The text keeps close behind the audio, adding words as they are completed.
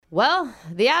Well,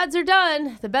 the ads are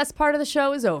done. The best part of the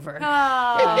show is over.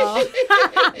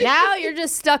 Oh. Now you're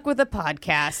just stuck with a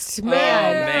podcast. Man.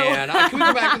 Oh, man. Can we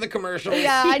go back to the commercials?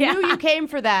 Yeah, I knew you came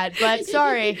for that, but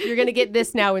sorry, you're going to get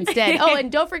this now instead. Oh,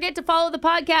 and don't forget to follow the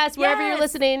podcast wherever you're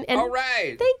listening. And All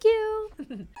right. thank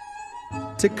you.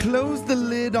 To close the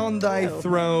lid on thy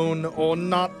throne, or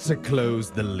not to close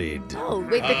the lid? Oh,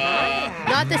 wait,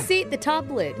 not the seat, the top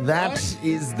lid. That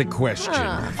is the question.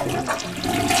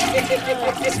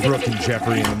 It's Brooke and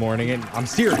Jeffrey in the morning, and I'm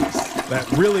serious. That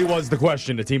really was the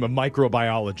question a team of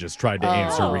microbiologists tried to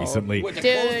answer recently. What, to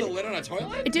close the lid on a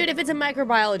toilet? Dude, if it's a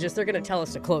microbiologist, they're going to tell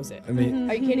us to close it. I mean,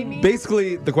 Are you kidding me?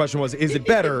 basically, the question was, is it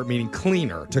better, meaning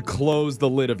cleaner, to close the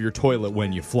lid of your toilet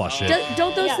when you flush it?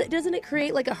 Doesn't it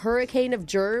create like a hurricane of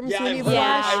germs when you I've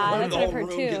flush? heard that's the what I've whole heard room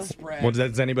too. gets spread. Well,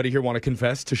 does anybody here want to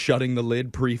confess to shutting the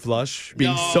lid pre-flush?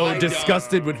 Being No, so I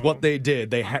disgusted don't. with what they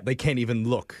did, they can't even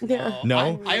look.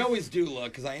 No? I always do look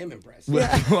because I am impressed.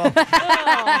 Well,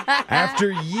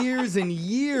 after years and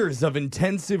years of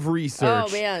intensive research,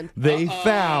 Oh, man. they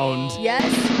found Yes?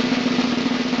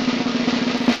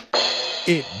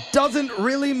 it doesn't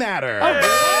really matter.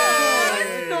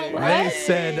 They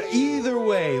said either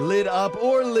way, lid up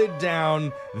or lid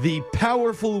down, the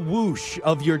powerful whoosh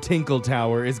of your tinkle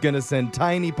tower is going to send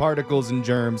tiny particles and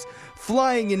germs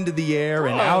flying into the air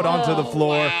and out onto the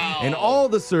floor and all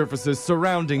the surfaces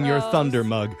surrounding your thunder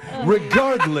mug,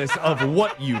 regardless of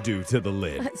what you do to the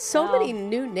lid. So many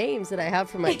new names that I have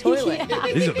for my toilet.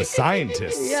 These are the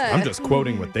scientists. Yeah. I'm just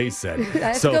quoting what they said. I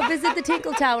have to go visit the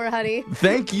Tinkle Tower, honey.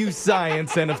 Thank you,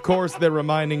 science. And of course, they're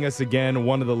reminding us again,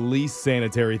 one of the least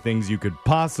sanitary things you could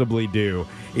possibly do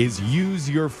is use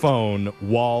your phone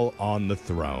while on the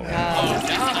throne.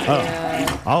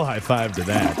 I'll high five to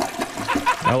that.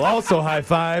 I'll also high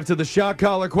five to the shock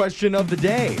collar question of the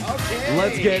day. Okay.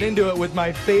 Let's get into it with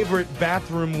my favorite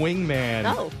bathroom wingman,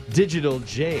 Oh. Digital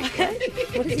Jake.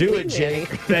 What is Do he it, doing? Jake.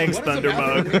 Thanks, What does a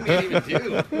bathroom Thundermug. wingman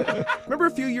even do? Remember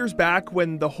a few years back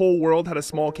when the whole world had a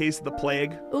small case of the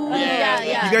plague? Ooh,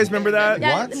 yeah. You guys remember that?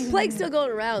 Yeah, What? the plague's still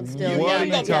going around still. What are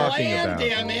Yeah. you talking about?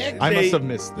 Pandemic. I must They- have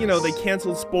missed this. You know, they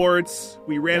canceled sports.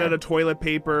 We ran out of toilet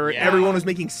paper. Yeah. Everyone was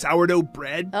making sourdough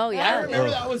bread. Oh, I yeah.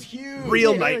 remember that was huge.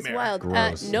 Real Dude, it was nightmare. wild.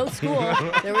 Gross. No school.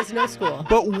 There was no school.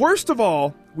 But worst of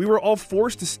all, we were all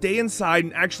forced to stay inside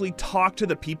and actually talk to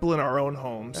the people in our own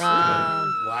homes. Wow.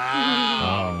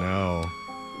 Oh, no.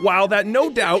 While that no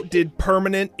doubt did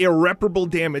permanent, irreparable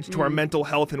damage to our mental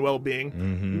health and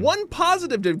well-being, one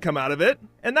positive did come out of it,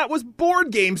 and that was board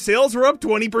game sales were up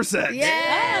 20%.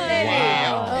 Yeah, baby.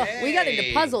 Wow. Oh, we got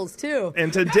into puzzles, too.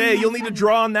 And today, you'll need to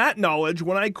draw on that knowledge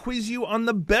when I quiz you on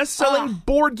the best-selling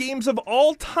board games of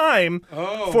all time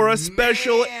for a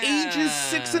special ages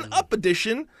 6 and up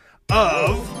edition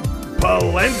of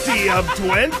Plenty of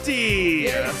 20.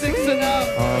 6 and up.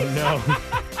 Oh,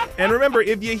 no. And remember,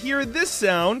 if you hear this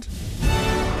sound,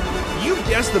 you've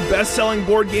guessed the best-selling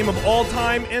board game of all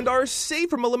time and are safe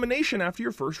from elimination after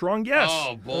your first wrong guess. Oh,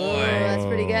 Oh, boy. that's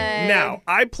pretty good. Now,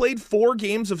 I played 4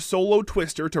 games of Solo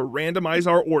Twister to randomize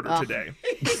our order today.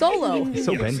 Solo.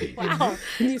 So bendy. Wow.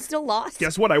 You still lost?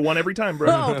 Guess what? I won every time, bro.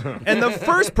 Oh. And the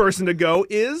first person to go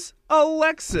is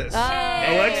Alexis.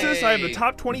 Hey. Alexis, I have the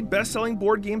top 20 best-selling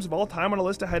board games of all time on a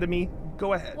list ahead of me.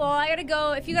 Go ahead. Well, I gotta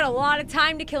go. If you got a lot of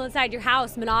time to kill inside your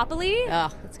house, Monopoly. Oh,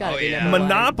 it's got to Oh, be yeah. number one.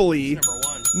 Monopoly, Number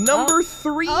 1. number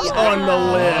 3 on the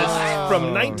list. Oh.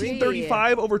 From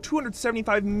 1935, over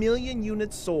 275 million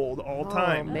units sold all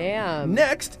time. Oh, man.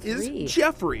 Next is 3.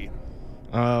 Jeffrey.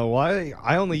 Well, I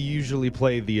only usually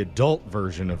play the adult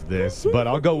version of this, but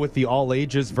I'll go with the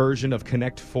all-ages version of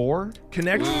Connect 4.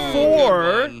 Connect Good 4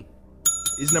 one.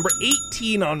 is number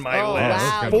 18 on my Oh, list.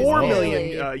 wow. 4 Really?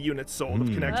 million units sold of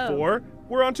Connect 4.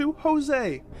 We're on to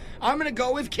Jose. I'm going to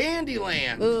go with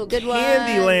Candyland. Ooh, good one.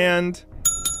 Candyland,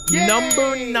 Yay!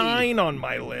 number 9 on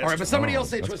my list. All right, but somebody else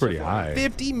say That's Twister pretty for me. high.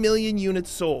 50 million units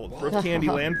sold for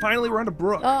Candyland. Finally, we're on to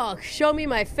Brooke. Oh, show me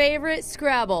my favorite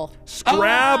Scrabble.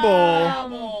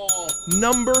 Scrabble,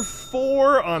 number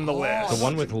 4 on the list. The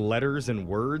one with letters and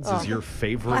words is your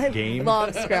favorite I game?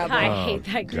 love Scrabble. I hate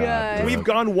that game. God. We've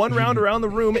gone one round around the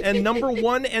room, and number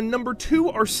 1 and number 2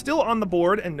 are still on the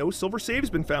board, and no silver save's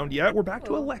been found yet. We're back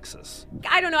to Alexis.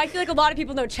 I don't know. I feel like a lot of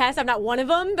people know chess. I'm not one of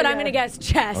them, but I'm gonna guess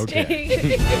chess.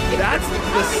 Okay. That's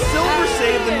the silver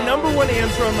save, the number 1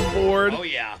 answer on the board. Oh,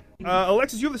 yeah.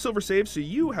 Alexis, you have the silver save, so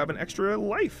you have an extra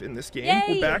life in this game. Yay.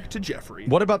 We're back to Jeffrey.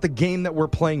 What about the game that we're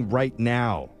playing right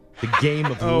now? The game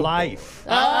of life.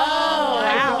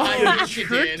 Wow. You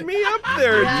tricked me up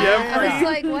there, I Jeffrey. was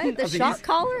like, what? The think shot he's-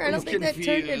 collar? I don't he's think that turned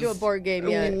into a confused. board game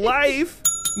yet. Life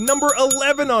Number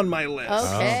 11 on my list.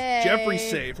 Okay. Jeffrey's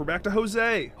safe. We're back to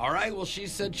Jose. All right, well, she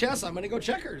said chess. I'm going to go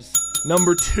checkers.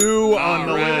 Number 2 on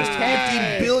the right. list.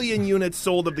 Okay. 50 billion units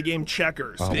sold of the game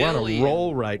Checkers. We're on a Billion.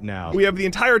 roll right now. We have the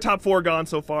entire top 4 gone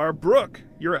so far. Brooke,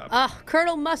 you're up.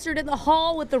 Colonel Mustard in the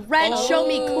hall with the red show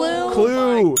me clue.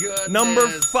 Clue. my goodness. Number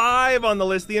 5 on the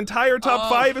list. The entire top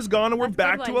 5 is gone, and we're That's a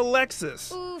back good to one.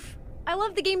 Alexis. Oof. I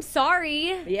love the game Sorry.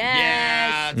 Yes.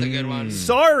 Yeah, that's a good one.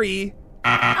 Sorry.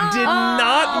 Did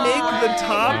not make the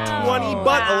top 20, but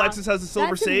Wow. Alexis has a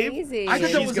silver That's save. amazing. I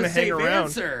thought that She's was gonna a hang safe around.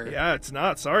 answer. Yeah, it's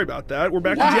not. Sorry about that. We're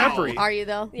back Wow. to Jeffrey. Are you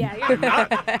though? Yeah, you're Not.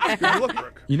 Good look,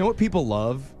 Brooke. You know what people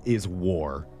love is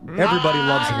war. Everybody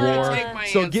loves I'm gonna war. take my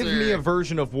So give answer. me a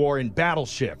version of war in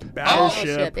Battleship.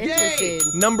 Battleship. Interesting.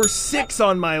 Number 6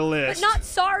 on my list. But not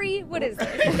Sorry. What is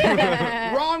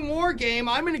it? Wrong war game.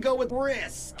 I'm going to go with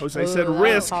Risk. Jose said Ooh,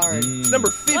 Risk. that was hard. It's number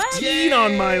 15 What?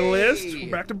 on my Yay. list.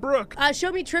 We're back to Brooke.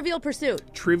 Show me Trivial Pursuit.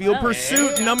 Trivial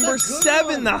Pursuit, Hey, number that's a good 7,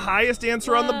 one. the highest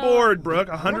answer on the board, Brooke.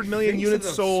 100 million thinks units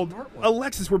of the sold. smart one?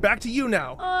 Alexis, we're back to you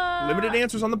now. Limited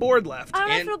answers on the board left. I don't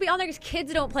know if And- it'll be on there because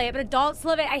kids don't play it, but adults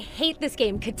love it. I hate this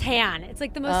game, Catan. It's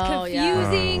like the most Oh, yeah.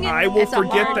 confusing. I will It's a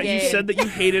forget hard that you game. said that you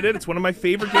hated it. It's one of my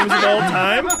favorite games of all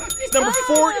time. It's number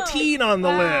 14 on the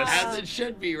As list. it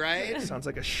should be, right? Sounds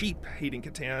like a sheep hating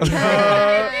Catan.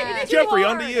 Jeffrey,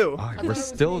 on to you. We're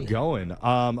still going.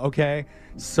 Okay.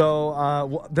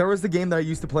 So there was the game that I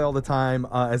used to play all the time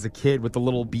as a kid with the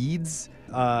little beads.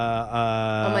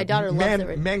 my daughter loves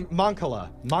it. Mancala.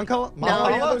 Mancala? No,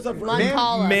 yeah, there's a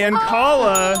Mancala.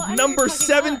 Mancala, number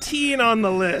 17 on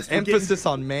the list. We're getting Emphasis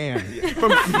on man.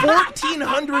 from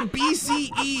 1400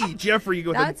 BCE. Jeffrey, you go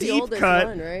with That's a the deep oldest cut.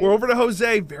 one, right? We're over to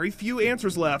Jose. Very few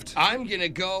answers left. I'm going to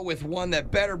go with one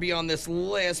that better be on this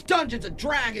list. Dungeons and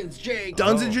Dragons, Jake.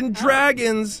 Dungeons and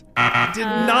Dragons did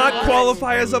not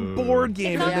qualify as a board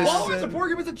game in this. Oh, it's a board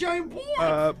game with a giant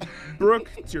board. Brooke,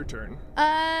 it's your turn.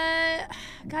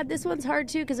 God, this one's hard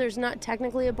too because there's not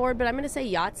technically a board, but I'm gonna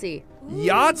say Yahtzee.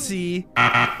 Yahtzee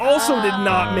also did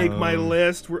not make my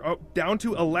list. We're down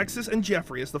to Alexis and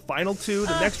Jeffrey as the final 2.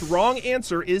 The next wrong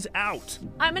answer is out.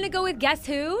 I'm going to go with Guess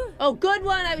Who? Oh, good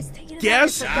one. I was thinking. Of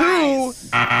Guess that. who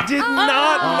did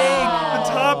not make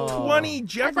the top 20?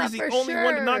 Jeffrey's the for only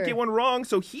one to not sure. get one wrong,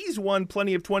 so he's won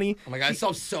plenty of 20. Oh my God, I still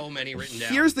have so many written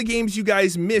down. Here's the games you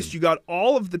guys missed. You got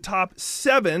all of the top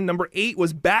 7. Number 8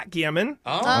 was Backgammon.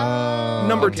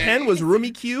 Number 10 was Rummy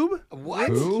Cube. What?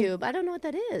 Cube. I don't know what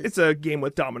that is. It's a game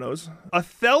with dominoes.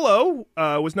 Othello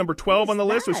was number 12 on the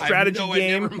list. It was a that? strategy I have no idea.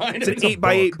 game. Never mind. It's an It's a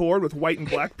 8x8 board with white and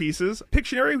black pieces.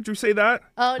 Pictionary, would you say that?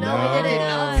 oh no, I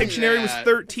didn't. Pictionary was that.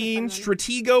 13.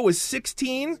 Stratego was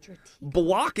 16.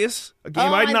 Blockus, a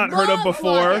game Oh, I'd I not heard of love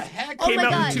before, Blockus. Heck, came oh my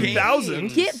out God. in 2000.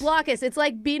 Get Blockus. It's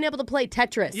like being able to play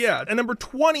Tetris. Yeah, and number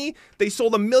 20, they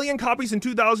sold 1 million copies in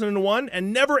 2001,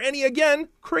 and never any again,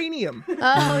 Cranium.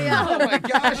 Oh yeah. Oh my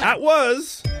gosh. That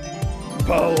was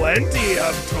plenty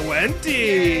of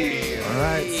 20. All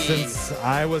right, since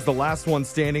I was the last one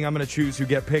standing, I'm going to choose who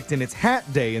get picked, and it's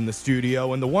Hat Day in the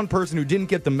studio, and the one person who didn't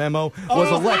get the memo was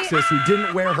Alexis, who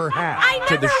didn't wear her hat I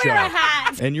to never the show. wear a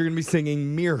hat. And you're going to be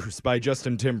singing Mirrors by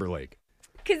Justin Timberlake.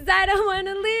 Because I don't want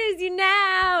to lose you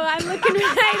now. I'm looking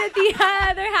right at the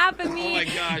other half of me. Oh my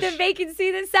gosh. The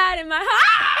vacancy that's sat in my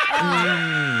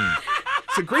heart.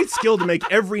 It's a great skill to make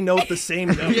every note the same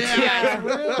note. Yeah,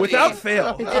 really. Without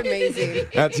fail. It's amazing.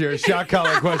 That's your shot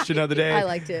collar question of the day. I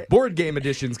liked it. Board game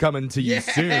edition's coming to you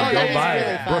soon. Oh, Go that is buy really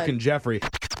it. fun. Brooke and Jeffrey.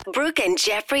 Brooke and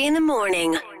Jeffrey in the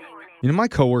morning. You know, my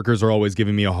coworkers are always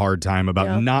giving me a hard time about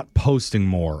Yeah. not posting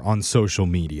more on social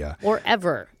media. Or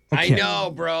ever. I Okay.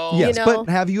 know, bro. Yes, You know-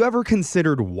 but have you ever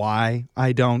considered why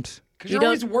I don't? Because you're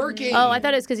always working. Oh, I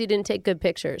thought it was because you didn't take good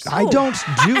pictures. I don't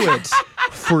do it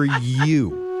for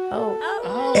you. Oh.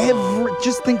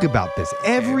 Just think about this.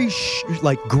 Every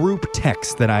group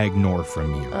text that I ignore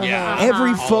from you. Yeah.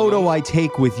 Every photo I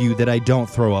take with you that I don't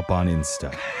throw up on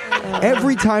Insta.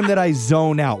 Every time that I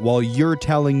zone out while you're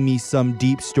telling me some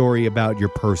deep story about your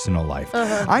personal life.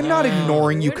 I'm not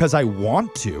ignoring you because I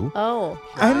want to. Oh.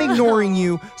 I'm ignoring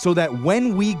you so that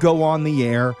when we go on the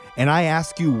air and I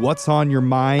ask you what's on your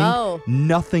mind, Oh.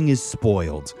 nothing is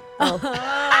spoiled.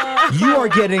 You are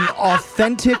getting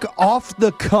authentic,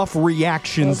 off-the-cuff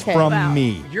reactions Okay. from Wow.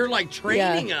 me. You're like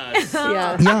training us.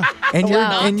 Yeah. Yeah, and you're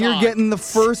Wow. and you're getting the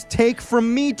first take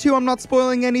from me too. I'm not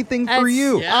spoiling anything for That's-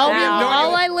 you. Yeah.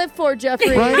 All I live for,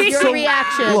 Jeffrey, Right? is your So,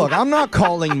 reaction. Look, I'm not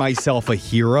calling myself a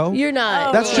hero. You're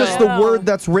not. That's just the word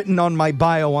that's written on my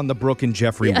bio on the Brooke and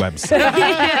Jeffrey website.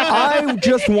 I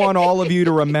just want all of you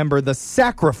to remember the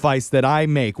sacrifice that I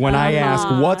make when I ask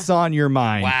what's on your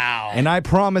mind. Wow. And I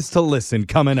promise to listen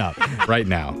coming up right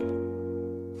now.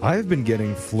 I've been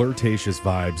getting flirtatious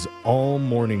vibes all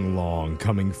morning long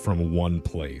coming from one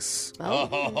place.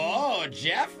 Oh,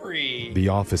 Jeffrey. The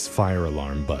office fire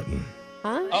alarm button.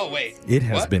 Huh? Oh, wait. It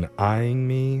has What? been eyeing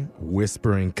me,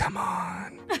 whispering, "Come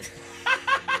on.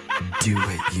 Do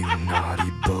it, you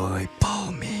naughty boy.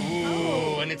 Pull me."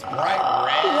 Ooh, and it's bright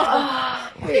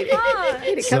red. Wait,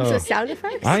 it comes So, with sound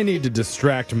effects? I need to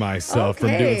distract myself from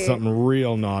doing Okay. something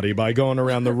real naughty by going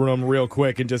around the room real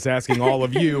quick and just asking all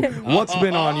of you, what's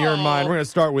been on your mind? We're going to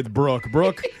start with Brooke.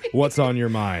 Brooke, what's on your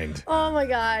mind? Oh my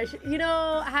gosh. You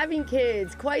know, having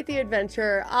kids, quite the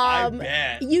adventure. I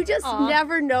bet. You just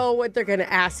never know what they're going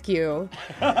to ask you.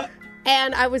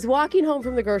 And I was walking home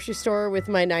from the grocery store with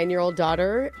my 9-year-old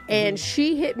daughter, and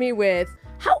she hit me with,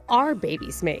 "How are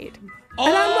babies made?"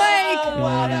 And I'm like,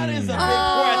 wow, that is a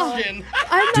big question.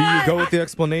 I'm Do you not- go with the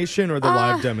explanation or the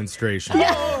live demonstration?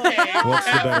 What's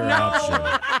the better option?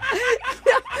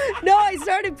 No, I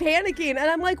started panicking, and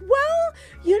I'm like, well,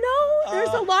 you know,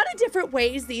 there's a lot of different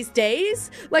ways these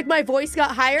days. Like, my voice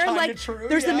got higher. I'm Kinda like, true,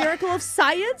 there's the yeah. miracle of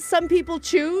science. Some people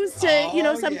choose to,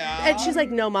 some. yeah. And she's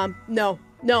like, no, Mom, no,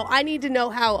 I need to know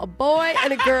how a boy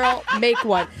and a girl make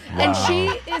one. And she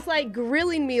is like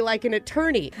grilling me like an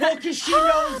attorney. Well, because she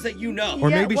knows that you know. Or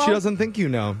Yeah, maybe well- she doesn't think you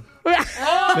know.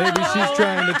 Maybe she's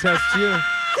trying to test you.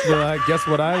 So I guess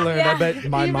what I learned, I bet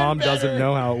my Even mom doesn't better.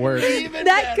 know how it works. Even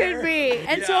That better. could be.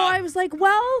 And so Yeah. I was like,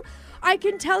 well, I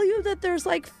can tell you that there's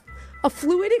like a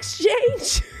fluid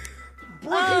exchange.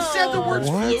 Brooke, you said the words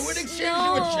What? fluid exchange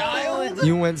to a child?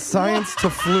 You went science to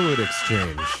fluid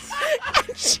exchange.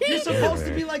 You're supposed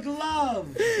to be like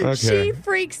love. Okay. She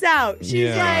freaks out. She's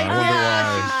Yeah, like,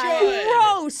 I wonder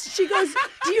why. gross. She goes,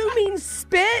 do you mean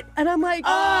spit? And I'm like,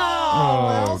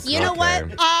 Oh, you know what?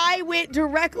 okay. I went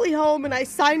directly home and I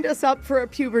signed us up for a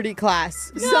puberty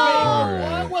class. So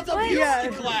right. What's a puberty Yeah.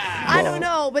 class? I don't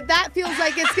know, but that feels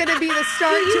like it's going to be the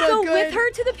start Do you to go a good. with her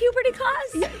to the puberty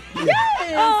class?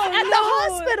 Yes. Oh, at the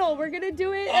no. hospital. We're going to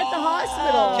do it at the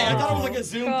hospital. Okay, I thought it was like a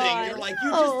Zoom thing. You're like, you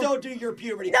just don't do your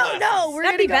puberty class. No, we're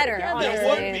That'd going be to better, That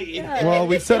honestly. would be. Well,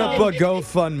 we've set up a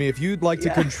GoFundMe. If you'd like to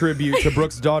contribute to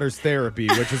Brooke's daughter's therapy,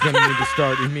 which is going to need to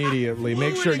start immediately,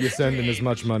 make sure you send in as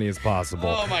much money as possible.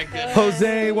 Oh, my goodness.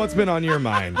 Jose, what's been on your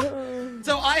mind?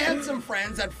 So I had some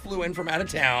friends that flew in from out of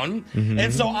town,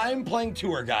 and so I'm playing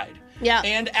tour guide. Yeah.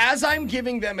 And as I'm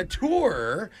giving them a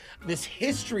tour, this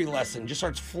history lesson just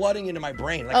starts flooding into my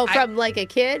brain. Like, Oh, from like a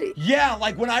kid? yeah,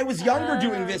 like when I was younger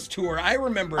doing this tour, I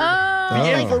remember the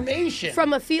Oh. information.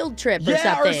 From a field trip or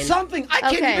yeah, something. or something. I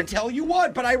can't Okay. even tell you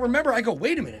what, but I remember, I go,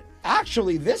 wait a minute.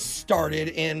 Actually, this started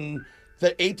in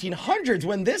the 1800s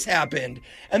when this happened,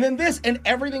 and then this, and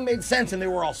everything made sense, and they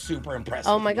were all super impressed.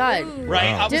 Oh my God. Right?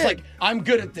 I was Dude. like, I'm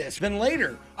good at this. Then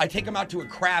later, I take them out to a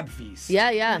crab feast.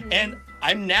 Yeah. And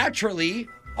I'm naturally,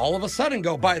 all of a sudden,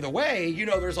 go, by the way, you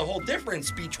know, there's a whole difference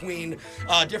between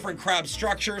different crab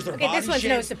structures, their Okay, body this one's no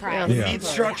shapes, surprise. the Yeah. feet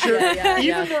structure, Yeah.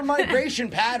 even their migration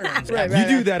patterns. You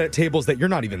do that at tables that you're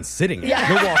not even sitting at.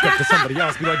 You'll walk up to somebody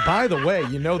else and be like, by the way,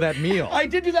 you know that meal. I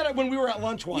did do that when we were at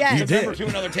lunch once. Yes. I You took them did. to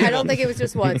another table. I don't think it was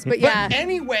just once, but yeah. But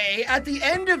anyway, at the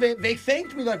end of it, they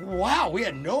thanked me like, wow, we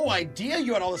had no idea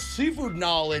you had all this seafood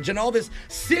knowledge and all this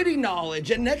city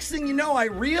knowledge. And next thing you know, I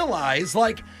realized,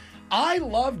 like, I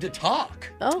love to talk.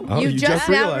 Oh, you just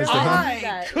now realized it, huh? I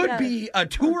that. could Yeah. be a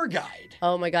tour guide.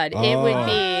 Oh my God, it would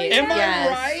be. Am yes,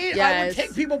 I right? Yes. I would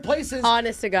take people places.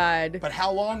 Honest to God. But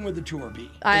how long would the tour be?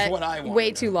 Is what I want.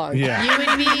 Way too long. Yeah. You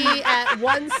would be at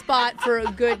one spot for a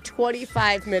good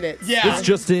 25 minutes. Yeah. It's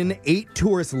just in 8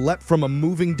 tourists leapt from a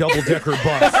moving double-decker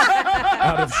bus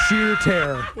out of sheer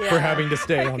terror for having to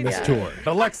stay on this tour.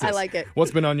 Alexis, I like it.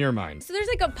 what's been on your mind? So there's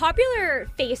like a popular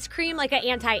face cream, like an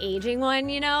anti-aging one,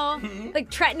 you know,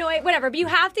 like tretinoid, whatever. But you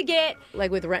have to get,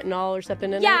 Like with retinol or something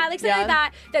in it? yeah, like something like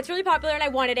that. That's really popular, and I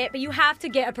wanted it. But you have to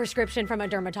get a prescription from a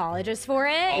dermatologist for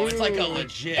it. Oh, it's like a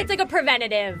legit. It's like a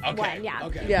preventative okay. one, yeah.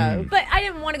 Okay. Yeah. But I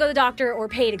didn't want to go to the doctor or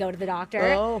pay to go to the doctor.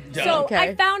 Oh, so okay.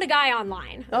 I found a guy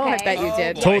online. Oh, I okay? bet you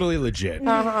did. boy. Totally legit. Keep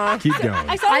going.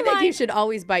 I saw I him think online. you should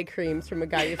always buy creams from a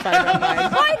guy you find online. Well,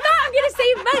 I thought I'm going to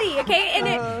save money, okay?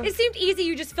 And it seemed easy.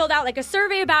 You just filled out like a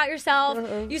survey about yourself.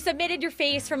 You submitted your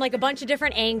face from like a bunch of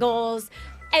different angles.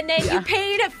 And then you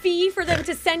paid a fee for them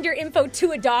to send your info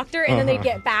to a doctor, and then they'd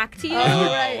get back to you.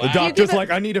 The doctor's like,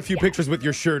 I need a few pictures with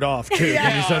your shirt off, too.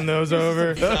 Can you send those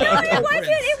over? It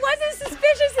wasn't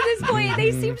suspicious at this point.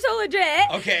 They seemed so legit.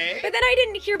 Okay. But then I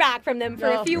didn't hear back from them for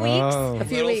a few weeks. A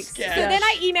few Little weeks. sketch. So then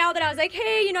I emailed and I was like,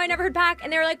 hey, I never heard back.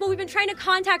 And they were like, well, we've been trying to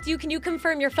contact you. Can you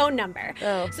confirm your phone number?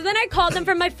 Oh. So then I called them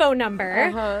from my phone number.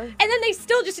 Uh-huh. And then they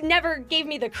still just never gave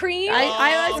me the cream.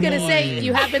 I was going to say,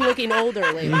 you have been looking older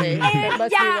lately. That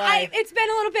must be why. It's been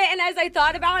a little bit. And as I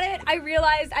thought about it, I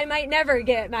realized I might never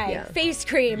get my face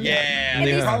cream. Yeah,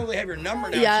 they probably have your number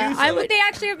now, too. So They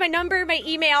actually have my number, my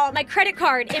email, my credit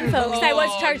card info, because I was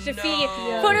charged a fee,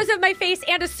 photos of my face,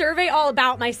 and a survey all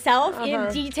about myself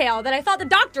in detail that I thought the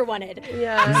doctor wanted.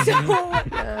 Yeah. So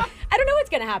I don't know what's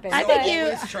going to happen. I but- think you-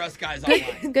 always trust guys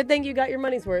online. Good thing you got your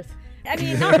money's worth. I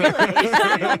mean, not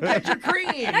really. Get your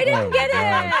cream. I didn't get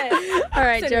it. All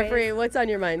right, So anyways. Jeffrey, what's on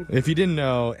your mind? If you didn't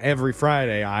know, every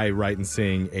Friday I write and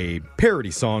sing a parody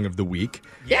song of the week.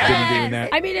 Yes. Been doing that.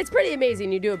 I mean, it's pretty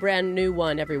amazing. You do a brand new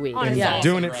one every week. Honestly. Yeah.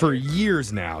 Awesome, Doing it for brother.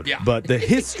 years now. Yeah. But the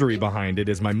history behind it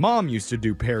is my mom used to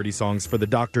do parody songs for the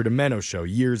Dr. Demeno show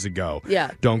years ago. Yeah.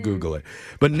 Don't Google it.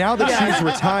 But now that she's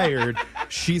retired,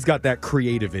 she's got that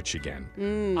creative itch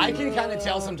again. I can kind of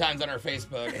tell sometimes on our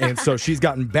Facebook. And so she's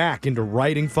gotten back into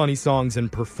writing funny songs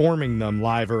and performing them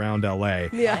live around LA.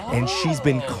 Yeah. And she's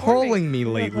been calling me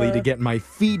lately to get my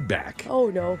feedback. Oh,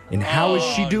 no. And how is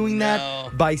she doing no.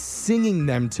 that? By singing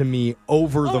them to me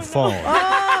over the phone.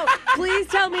 Oh, please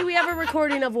tell me we have a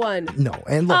recording of one. No,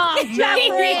 and look,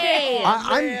 Jeffrey!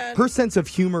 I'm her sense of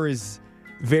humor is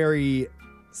very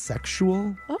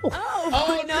sexual.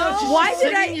 Oh, no. she's Why just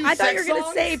did singing you I thought you were sex going to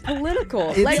songs? say political.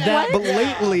 It's Like that, what? but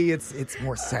lately it's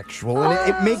more sexual, and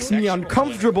it makes me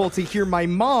uncomfortable to hear my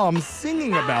mom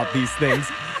singing about these things,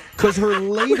 because her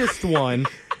latest one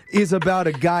is about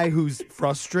a guy who's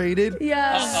frustrated.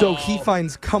 Yeah. So he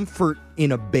finds comfort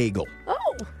in a bagel.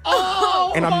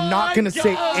 Oh, And I'm not going to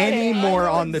say any more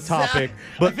on the topic,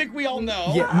 I but think we all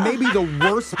know. yeah, maybe the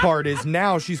worst part is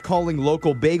now she's calling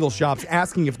local bagel shops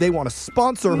asking if they want to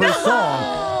sponsor her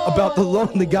song about the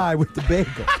lonely guy with the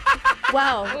bagel.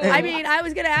 Wow. I mean, I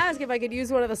was going to ask if I could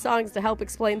use one of the songs to help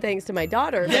explain things to my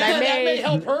daughter. But Yeah, I that may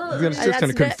help her. It's just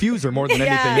going to confuse her more than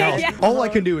anything else. All I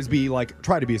can do is be like,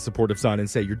 try to be a supportive son and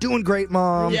say, "You're doing great,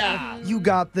 Mom. Yeah. You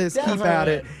got this. Keep at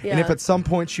it." Yeah. And if at some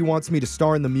point she wants me to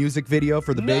star in the music video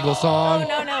for the bagel song,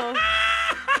 No.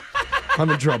 I'm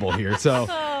in trouble here. So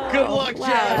Good luck, Wow,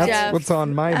 Jeff. that's Jeff. what's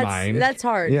on my mind. That's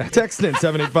hard. Yeah, text in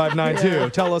 78592.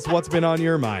 Tell us what's been on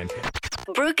your mind.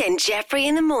 Brooke and Jeffrey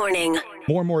in the morning.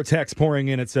 More and more texts pouring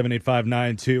in at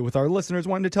 78592 with our listeners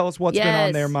wanting to tell us what's been on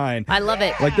Yes. their mind. I love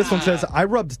it. Like this one says, I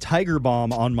rubbed Tiger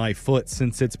Balm on my foot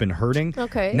since it's been hurting.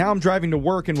 Okay. Now I'm driving to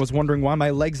work and was wondering why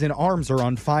my legs and arms are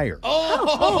on fire.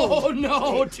 Oh,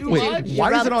 no. Too Wait, much. why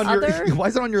is rub it on your other- why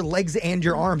is it on your legs and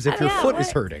your arms if your foot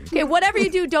is hurting? Okay, whatever you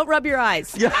do, don't rub your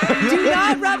eyes. Do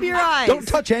not rub your eyes. Don't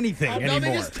touch anything No, they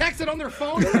anymore. just text it on their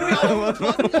phone. No,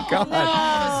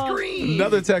 the screen.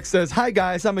 Another text says, "Hi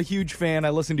guys, I'm a huge fan. I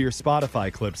listen to your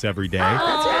Spotify clips every day.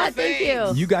 That's right. Thank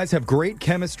you. You guys have great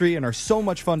chemistry and are so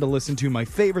much fun to listen to. My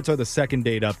favorites are the second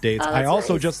date updates. I that's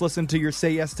also nice. just listened to your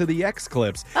Say Yes to the X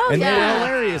clips, Oh, and they yeah. were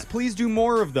hilarious. Please do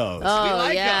more of those." Oh,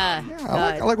 like yeah.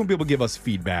 I like when people give us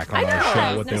feedback on our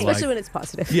show, what they Especially like. when it's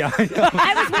positive. Yeah, I know.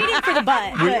 I was waiting for the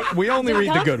butt. but We only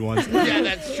read the good ones. Yeah,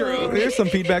 that's true. Here's some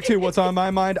feedback too. What's on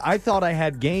my mind? I thought I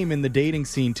had game in the dating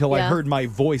scene till I Yeah. heard my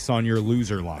voice on your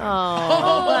loser line.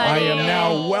 Oh, I am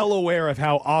now well aware of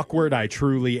how awkward I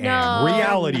truly am. No.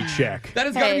 Reality check. That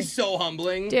has got to Hey. be so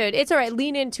humbling. dude, it's all right.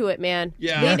 Lean into it, man.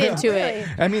 Yeah. Lean into it.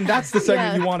 I mean, that's the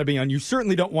segment Yeah. you want to be on. You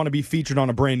certainly don't want to be featured on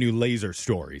a brand new Laser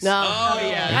Stories. No. Oh,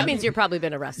 yeah. That means you've probably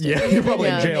been arrested. Yeah, you're probably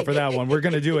in Yeah. jail for that one. We're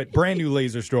going to do it. Brand new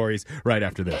Laser Stories right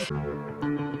after this.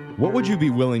 What would you be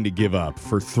willing to give up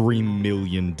for $3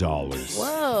 million?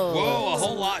 Whoa. Whoa, a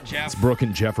whole lot, Jeff. It's Brooke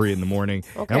and Jeffrey in the morning.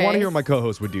 And I Okay. want to hear what my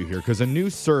co-host would do here because a new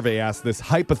survey asked this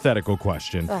hypothetical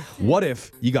question. What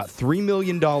if you got $3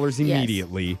 million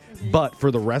immediately, but for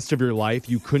the rest of your life,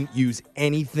 you couldn't use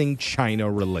anything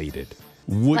China related?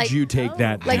 Would Like- you take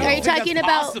that Like, deal? are you talking that's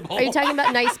about? possible. Are you talking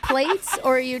about nice plates,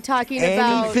 or are you talking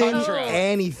about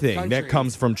anything that Country.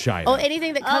 comes from China? Oh,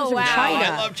 anything that comes Oh, from wow. Oh, China?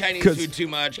 I love Chinese 'Cause- food too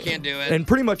much. Can't do it. And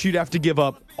pretty much you'd have to give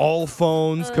up all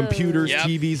phones, computers, Yep.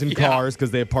 TVs, and Yeah. cars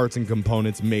because they have parts and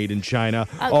components made in China.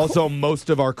 Also, most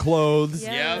of our clothes.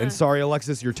 Yeah. And sorry,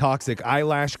 Alexis, your toxic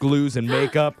eyelash glues and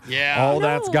makeup. Yeah. All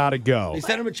that's got to go. They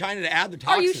sent them to China to add the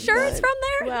Are toxins. you sure it's from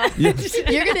there? Well,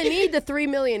 you're going to need the $3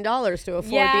 million to afford the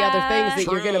Yeah. other things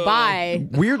that you're going to True. buy.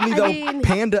 Weirdly, though, mean-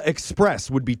 Panda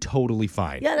Express would be totally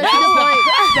fine. Yeah, that's a good point.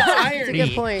 That's a irony.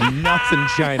 good point. Nuts in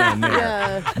China in there.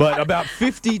 Yeah. But about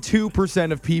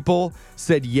 52% of people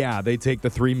said, yeah, they take the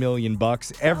 $3 $3 million.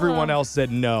 Everyone else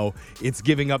said no. It's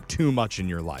giving up too much in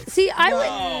your life. See,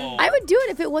 I would do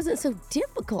it if it wasn't so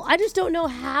difficult. I just don't know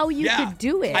how you could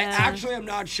do it. I actually am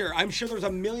not sure. I'm sure there's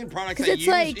a million products I it's use,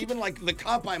 like- even like the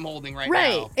cup I'm holding right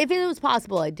Right. now. If it was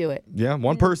possible, I'd do it. Yeah,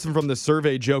 one person from the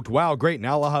survey joked, wow, great,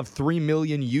 now I'll have 3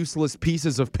 million useless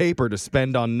pieces of paper to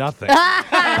spend on nothing.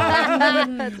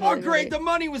 Oh, great. The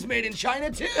money was made in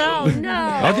China, too. Oh, no.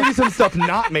 I'll give you some stuff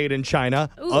not made in China.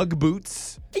 Ugg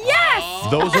boots.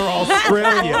 Yes! Those are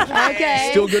Australian. Okay.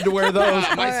 Still good to wear those.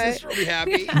 My All right. sister will be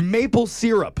happy. Maple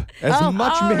syrup. As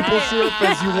much maple syrup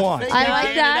as you want. I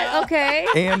like that. Okay.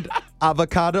 And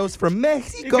avocados from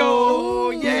Mexico. Go,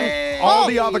 yay! All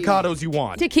the avocados you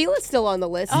want. Tequila's still on the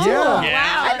list. Yeah. too.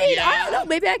 Yeah. I mean, I don't know.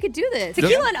 Maybe I could do this.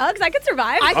 Tequila and Uggs, I could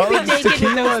survive. I could be Uggs, naked with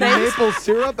tequila, those and things. maple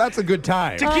syrup, that's a good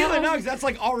time. Tequila nugs, that's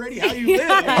like already how you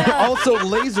live. Also,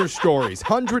 laser stories,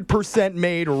 100%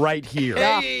 made right here.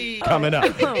 Hey. Coming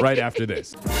up right after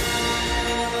this.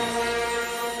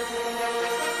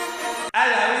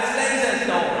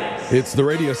 It's the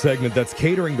radio segment that's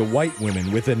catering to white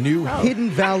women with a new Hidden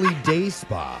Valley Day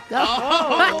Spa.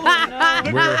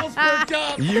 Where Girls perked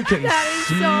up. you can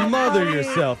smother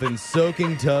yourself in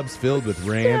soaking tubs filled with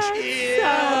ranch.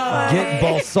 Get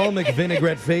balsamic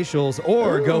vinaigrette facials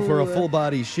or go for a full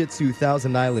body Shih Tzu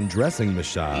Thousand Island dressing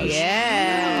massage.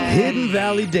 Yeah. Hidden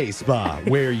Valley Day Spa,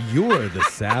 where you're the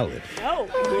salad.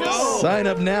 Sign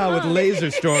up now with Laser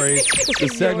Stories, the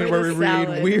segment where we read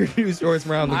salad. weird news stories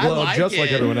from around the I globe, like just like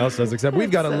it. everyone else does, except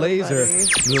we've got a so laser.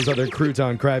 funny. Those other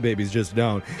crouton crybabies just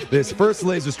don't. This first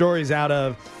Laser Story is out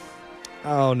of,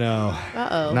 oh no,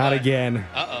 Uh-oh. not again.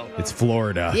 Uh-oh. It's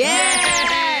Florida. Yeah.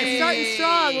 Starting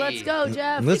strong. Let's go,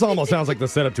 Jeff. This almost sounds like the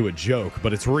setup to a joke,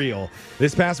 but it's real.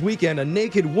 This past weekend, a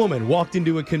naked woman walked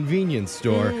into a convenience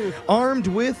store armed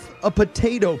with a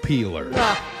potato peeler.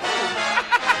 Hey,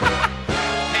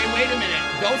 wait a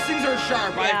minute. Those things are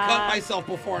sharp. I've cut myself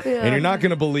before. And you're not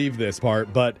going to believe this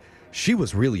part, but she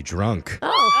was really drunk.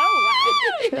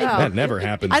 That never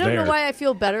happens I don't there. know why I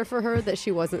feel better for her that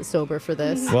she wasn't sober for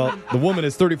this. Well, the woman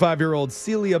is 35-year-old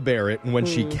Celia Barrett, and when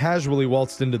she casually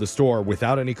waltzed into the store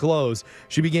without any clothes,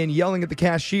 she began yelling at the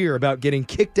cashier about getting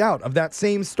kicked out of that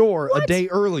same store a day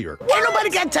earlier. Ain't nobody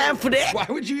got time for that. Why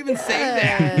would you even say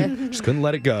that? Just couldn't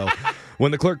let it go.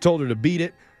 When the clerk told her to beat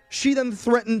it, she then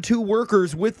threatened 2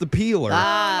 workers with the peeler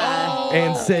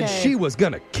and said she was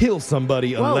going to kill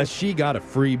somebody unless she got a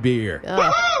free beer.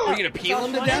 Are you going to peel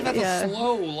them to death? That's Yeah. a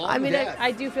slow, long I mean, death.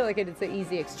 I do feel like it's an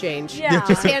easy exchange. Yeah.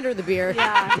 Just hand her the beer.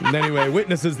 And anyway,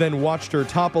 witnesses then watched her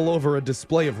topple over a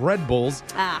display of Red Bulls.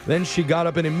 Then she got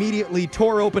up and immediately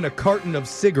tore open a carton of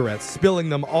cigarettes, spilling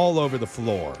them all over the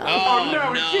floor. Oh, no.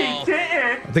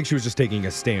 I think she was just taking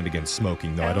a stand against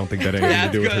smoking, though. I don't think that had anything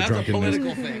That's to do with good. her That's a drunkenness.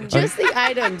 political thing. Just the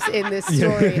items in this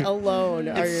story alone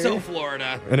are. It's so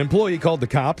Florida. An employee called the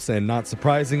cops, and not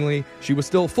surprisingly, she was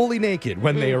still fully naked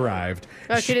when they arrived.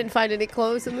 Oh, she didn't find any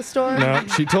clothes in the store? No,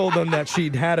 she told them that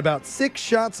she'd had about 6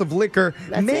 shots of liquor,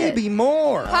 That's maybe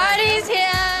more. Party's here.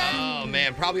 Oh,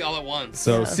 man. Probably all at once.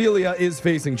 So Celia is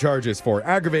facing charges for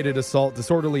aggravated assault,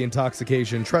 disorderly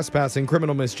intoxication, trespassing,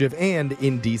 criminal mischief, and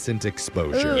indecent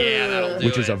exposure. Yeah, that'll do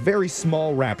Which is it. a very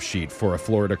small rap sheet for a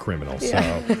Florida criminal. So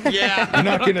Yeah. you're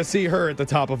not going to see her at the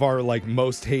top of our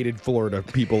most hated Florida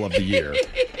people of the year.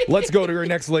 Let's go to her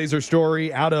next laser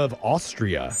story out of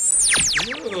Austria.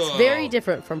 Very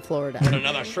different from Florida.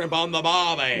 Another shrimp on the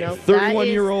barbie. Nope,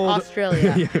 31-year-old that is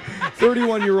Australia.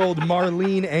 31-year-old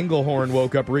Marlene Engelhorn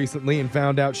woke up recently and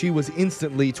found out she was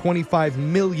instantly $25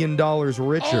 million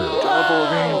richer.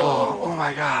 Oh,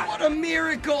 my God. What a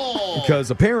miracle.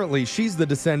 Because apparently she's the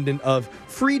descendant of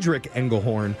Friedrich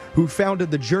Engelhorn, who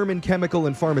founded the German chemical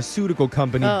and pharmaceutical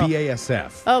company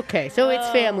BASF. Okay, so it's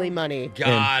family money.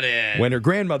 Got it. When her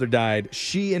grandmother died,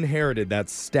 she inherited that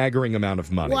staggering amount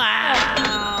of money.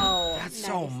 Wow. That's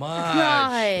so much.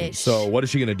 Gosh. So what is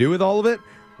she going to do with all of it?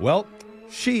 Well,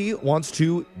 she wants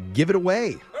to give it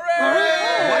away.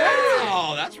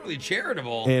 Wow. That's really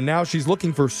charitable. And now she's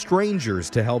looking for strangers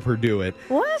to help her do it.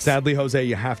 What? Sadly, Jose,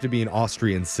 you have to be an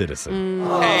Austrian citizen.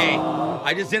 Hey,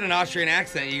 I just did an Austrian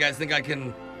accent. You guys think I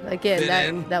can... Again, Fit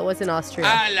in. that was in Austria.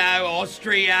 Hello,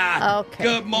 Austria. Okay.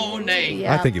 Good morning.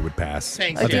 Yeah. I think it would pass.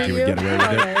 Thanks, I think Jeff. you would get away with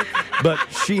Okay. it. But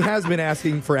she has been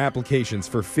asking for applications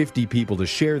for 50 people to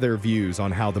share their views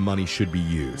on how the money should be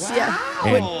used. Yeah.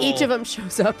 And- When each of them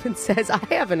shows up and says, I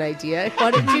have an idea.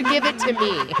 Why don't you give it to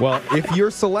me? Well, if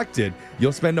you're selected,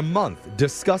 you'll spend a month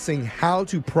discussing how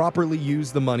to properly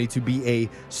use the money to be a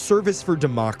service for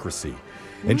democracy.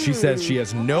 And she says she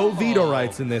has no veto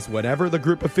rights in this. Whatever the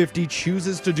group of 50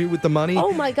 chooses to do with the money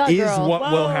Oh my God, is girl.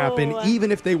 what will happen,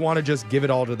 even if they want to just give it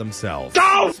all to themselves.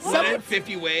 Split it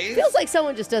 50 ways. Feels like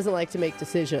someone just doesn't like to make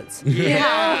decisions.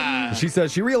 Yeah. She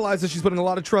says she realizes she's putting a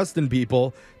lot of trust in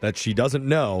people that she doesn't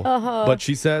know. But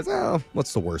she says, oh,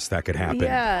 what's the worst that could happen?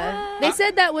 Yeah. They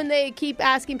said that when they keep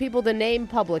asking people to name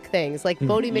public things, like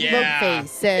Bodie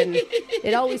McMugface, and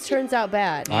it always turns out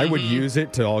bad. I would use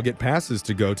it to all get passes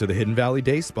to go to the Hidden Valley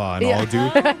Day Spa and all do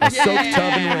a soak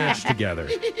tub and ranch together.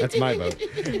 That's my vote.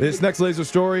 This next laser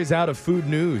story is out of food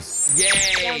news.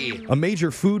 Yay. A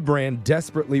major food brand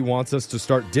desperately wants us to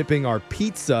start dipping our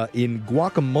pizza in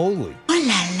guacamole.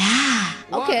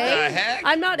 What Okay. the heck?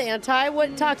 I'm not anti.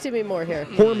 Talk to me more here.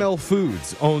 Hormel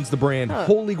Foods owns the brand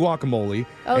Holy Guacamole,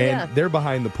 Oh, and yeah. they're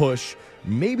behind the push,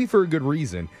 maybe for a good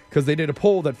reason, because they did a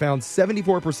poll that found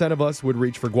 74% of us would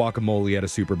reach for guacamole at a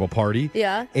Super Bowl party,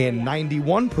 Yeah. and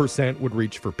 91% would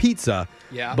reach for pizza,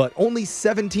 Yeah. but only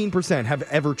 17% have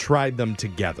ever tried them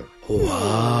together.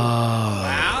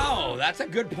 Wow, that's a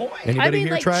good point. Anybody I mean,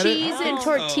 here like tried cheese it? and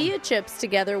tortilla chips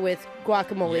together with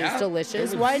guacamole Yeah. is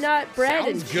delicious. It Why not bread Sounds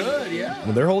and cheese? good, yeah.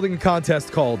 Well, they're holding a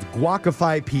contest called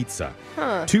Guacify Pizza.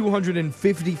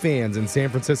 250 fans in San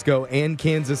Francisco and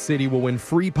Kansas City will win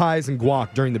free pies and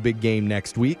guac during the big game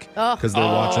next week because they're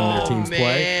watching their teams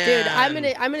play. Dude, I'm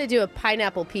gonna do a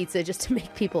pineapple pizza just to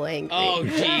make people angry. Oh,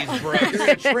 jeez, bro. You're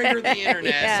going to trigger the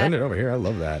internet. Yeah. Send it over here. I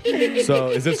love that. So,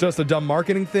 is this just a dumb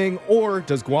marketing thing, or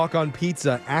does guac on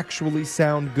pizza actually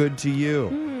sound good to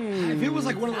you? If it was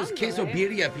like one of those queso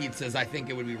birria pizzas, I think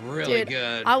it would be really Dude,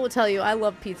 good. I will tell you, I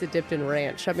love pizza dipped in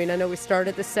ranch. I mean, I know we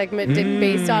started the segment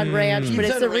based on ranch, but Pizza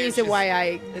it's the ranch reason is- why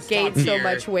I it's gained top so tier.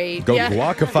 much weight. Go Yeah.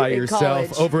 guacify In yourself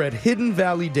college. over at Hidden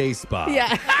Valley Day Spa.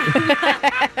 Yeah.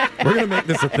 We're going to make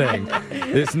this a thing.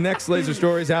 This next laser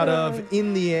story is out of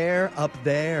In the Air Up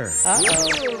There.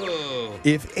 Ooh.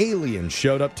 If aliens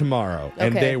showed up tomorrow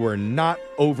and Okay. they were not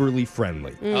overly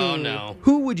friendly, Oh, no.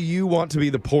 who would you want to be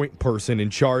the point person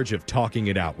in charge of talking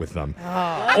it out with them?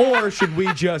 Or should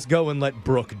we just go and let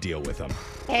Brooke deal with them?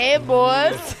 Hey,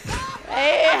 boys.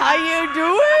 Hey, how you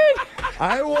doing?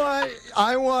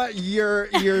 I want your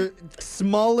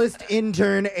smallest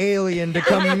intern alien to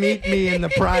come meet me in the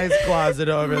prize closet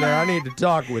over there. I need to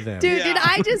talk with him. Dude, did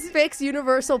I just fix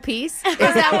universal peace? Is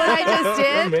that what I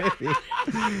just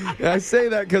did? Maybe. I say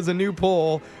that because a new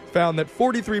poll found that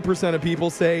 43% of people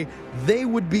say they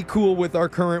would be cool with our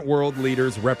current world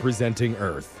leaders representing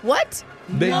Earth. What?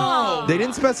 They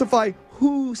didn't specify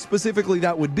who specifically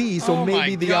that would be, so Oh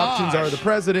maybe my the options are gosh. the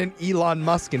president, Elon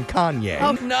Musk, and Kanye.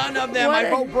 None of them. What I a-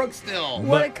 vote Brooke still.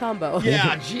 What a combo.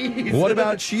 Yeah, jeez. What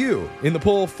about you? In the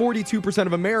poll, 42%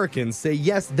 of Americans say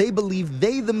yes, they believe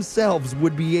they themselves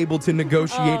would be able to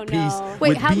negotiate Oh, peace no. Wait,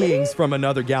 with how many? beings from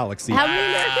another galaxy. How many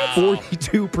Americans?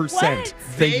 42%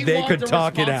 think they want could the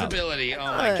talk it out. responsibility. Oh,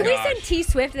 my Can we gosh. send T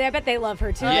Swift? I bet they love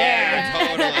her too.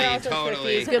 Yeah,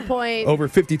 totally. Good point. Over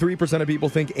 53% of people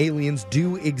think aliens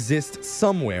do exist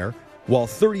somewhere, while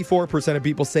 34% of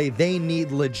people say they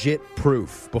need legit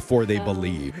proof before they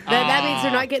believe. That means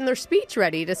they're not getting their speech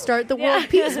ready to start the world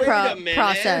peace Wait a minute.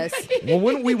 process. Well,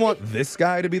 wouldn't we want this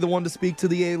guy to be the one to speak to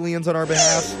the aliens on our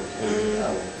behalf?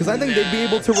 Because I think they'd be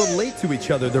able to relate to each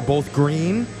other. They're both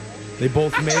green. They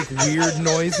both make weird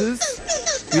noises.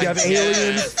 We'd have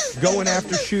aliens going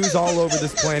after shoes all over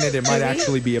this planet. It might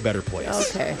actually be a better place.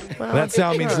 Okay. Well, That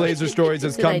sound means Laser Stories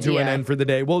has Good come to an idea. end for the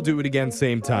day. We'll do it again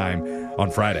same time on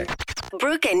Friday.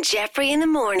 Brooke and Jeffrey in the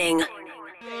morning.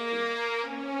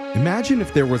 Imagine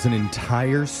if there was an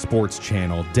entire sports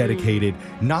channel dedicated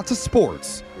not to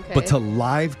sports, but to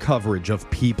live coverage of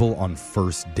people on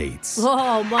first dates.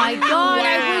 Oh my God!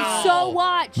 I would so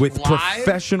watch. With Live?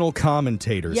 professional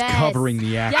commentators Yes. covering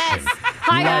the action. Yes.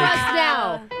 Hire us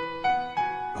now.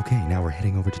 Okay, now we're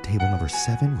heading over to table number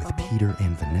 7 with Peter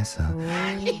and Vanessa.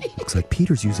 Looks like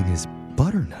Peter's using his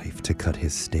butter knife to cut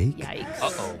his steak.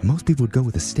 Yikes. Most people would go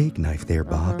with a steak knife there,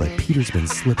 Bob, but Peter's been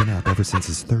slipping up ever since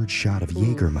his third shot of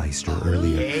Jägermeister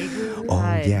earlier. Oh,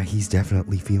 Right. yeah, he's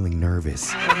definitely feeling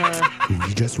nervous.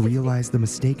 He just realized the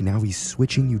mistake. Now he's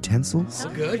switching utensils.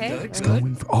 Good. He's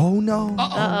going for... Oh, no.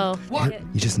 Uh-oh. What?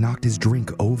 He just knocked his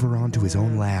drink over onto his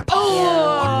own lap.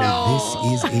 This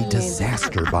is a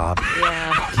disaster, Bob.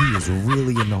 He is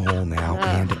really in the hole now,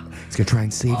 and he's going to try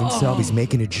and save himself. He's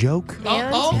making a joke.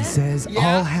 He says,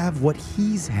 I'll have what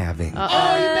he's having. Oh,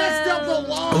 you messed up the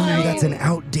line. Oh, that's an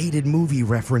outdated movie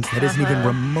reference that isn't even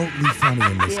remotely funny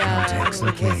in this context.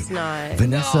 Okay. It's not.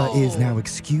 Vanessa is now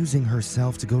excusing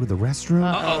herself to go to the restroom.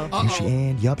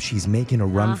 And yup, she's making a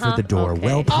run for the door. Okay.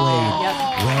 Well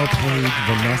played. Well played,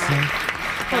 Vanessa.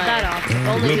 pulled that off. And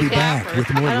Only we'll the be back gaffer.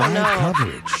 with more I don't live know.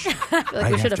 coverage I feel like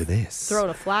right we should after have this. thrown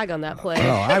a flag on that play. Oh,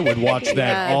 I would watch that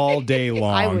Yeah. all day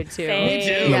long. I would too. Me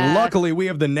too. Yeah. Luckily, we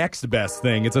have the next best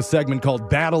thing. It's a segment called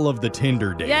Battle of the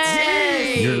Tinder Dates.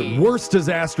 Yay! Your worst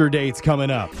disaster dates coming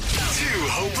up. 2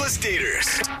 hopeless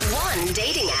daters. One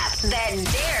dating app that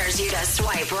dares you to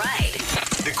swipe right.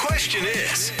 The question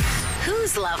is,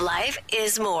 Whose love life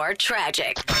is more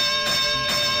tragic?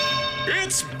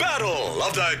 it's Battle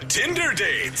of the Tinder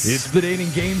Dates. It's the dating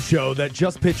game show that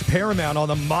just pitched Paramount on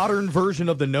the modern version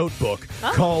of the Notebook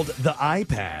called the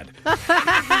iPad,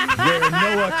 where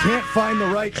Noah can't find the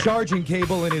right charging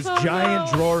cable in his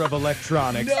giant drawer of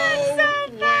electronics.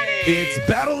 It's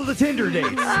Battle of the Tinder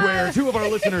Dates, where 2 of our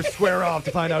listeners square off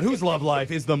to find out whose love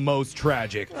life is the most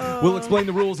tragic. We'll explain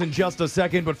the rules in just a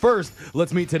second, but first,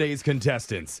 let's meet today's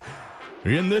contestants.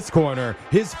 In this corner,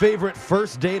 his favorite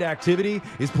first date activity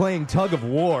is playing tug of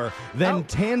war, then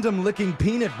tandem licking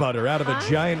peanut butter out of a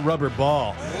giant rubber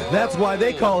ball. That's why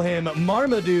they call him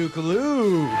Marmaduke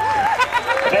Luke.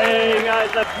 Hey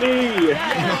guys, that's me. You're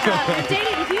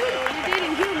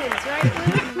dating humans,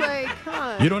 right? Like,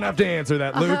 huh? You don't have to answer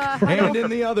that, Luke. And in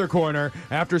the other corner,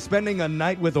 after spending a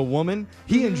night with a woman,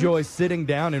 he enjoys sitting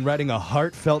down and writing a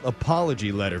heartfelt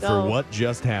apology letter for what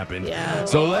just happened. Yeah.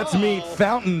 So let's meet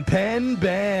Fountain Pen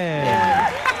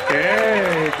Ben.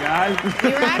 Hey guys.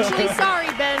 You're actually sorry,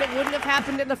 Ben. It wouldn't have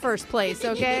happened in the first place,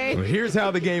 okay? Well, here's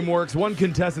how the game works. One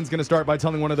contestant's going to start by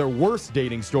telling one of their worst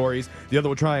dating stories. The other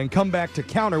will try and come back to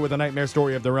counter with a nightmare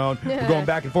story of their own. We're going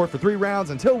back and forth for 3 rounds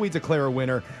until we declare a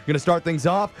winner. Going to start things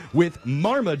off with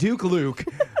Marmaduke Luke.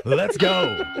 Let's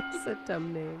go. That's a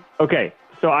dumb name. Okay,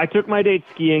 so I took my date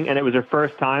skiing and it was her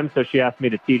first time, so she asked me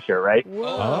to teach her, right?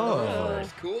 Oh.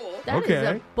 That's cool. That is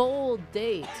Okay. a bold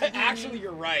date. Actually,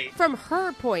 you're right. From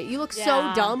her point, you look so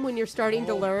Yeah. dumb when you're starting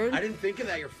to learn. I didn't think of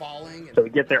that. You're falling. So we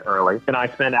get there early and I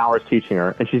spend hours teaching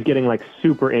her and she's getting like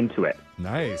super into it.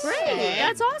 Nice. Great,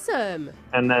 that's awesome.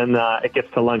 And then it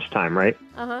gets to lunchtime, right?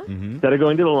 Uh-huh. Instead of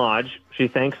going to the lodge, she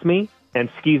thanks me and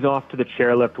skis off to the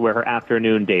chairlift where her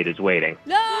afternoon date is waiting.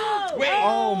 No! Wait.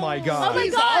 Oh my God. Oh my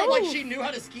He's God. all like she knew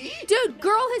how to ski? Dude,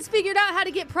 girl has figured out how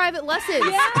to get private lessons.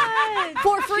 Yes.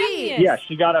 For free. Genius. Yeah,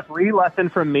 she got a free lesson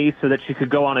from me so that she could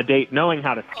go on a date knowing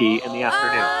how to ski in the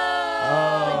afternoon.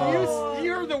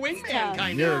 You're the wingman,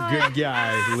 kind You're of. a good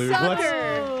guy, Luke.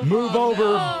 Sucker. Let's move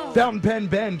over. Fountain Pen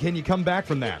Ben, can you come back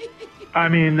from that? I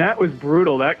mean, that was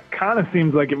brutal. That kind of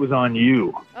seems like it was on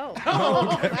you. Oh.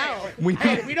 Wow. We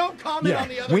Hey, we don't comment on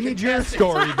the other we need your contestants.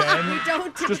 story, Ben.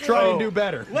 Don't Just try and do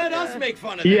better. Let us make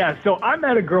fun of it. Yeah, so I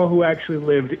met a girl who actually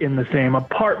lived in the same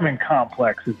apartment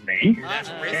complex as me.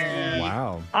 That's risky.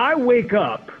 Wow. I wake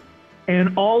up,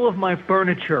 and all of my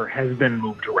furniture has been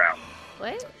moved around.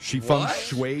 What? She feng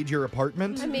shuied your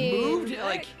apartment? I mean, Moved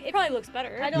like It probably looks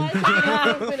better. I know I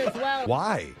saw movement as well.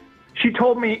 Why? She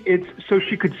told me it's so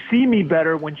she could see me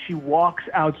better when she walks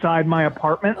outside my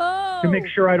apartment to make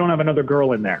sure I don't have another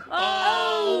girl in there.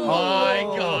 oh my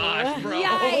gosh, bro.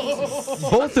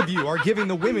 Yikes. Both of you are giving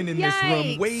the women in this room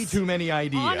Yikes. way too many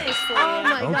ideas. Honestly. Oh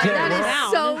my God, Okay, that we're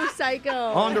is so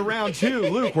psycho. On to round 2.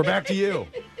 Luke, we're back to you.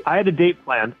 I had a date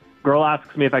planned. Girl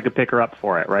asks me if I could pick her up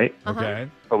for it, right? Okay.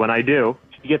 But when I do,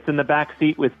 she gets in the back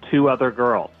seat with 2 other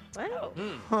girls. What?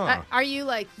 Huh. Are you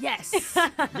like, yes?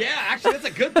 Yeah, actually, that's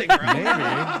a good thing,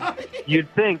 right? Maybe.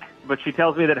 You'd think, but she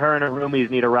tells me that her and her roomies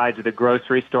need a ride to the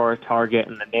grocery store, Target,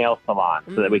 and the nail salon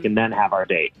so that we can then have our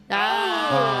date.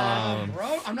 Ah.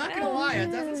 Bro, I'm not going to lie.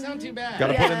 It doesn't sound too bad.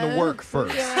 Gotta put in the work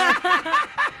first.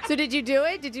 So did you do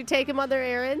it? Did you take him on their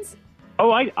errands?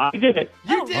 Oh, I did it.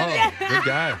 You did Oh, it. good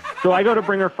guy. So I go to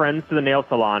bring her friends to the nail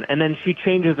salon, and then she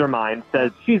changes her mind,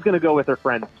 says she's going to go with her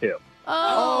friends too.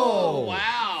 Oh,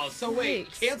 wow. So wait,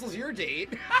 Yikes. cancels your date.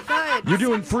 Good. You're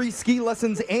doing free ski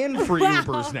lessons and free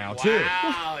Ubers now, too.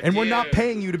 Wow, And we're not dude.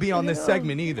 paying you to be on this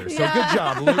segment either. So good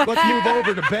job, Luke. Let's move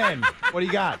over to Ben. What do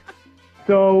you got?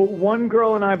 So one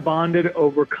girl and I bonded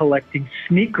over collecting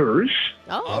sneakers,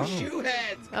 Oh, shoe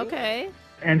heads. Cool. Okay.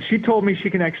 and she told me she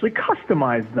can actually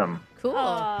customize them. Cool.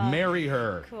 Marry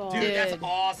her. Cool. Dude, that's Dude.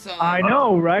 awesome. I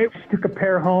know, right? She took a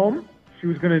pair home. She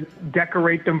was going to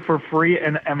decorate them for free.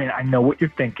 And I mean, I know what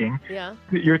you're thinking. Yeah.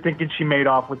 You're thinking she made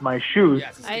off with my shoes.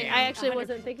 Yes, it's I scam. actually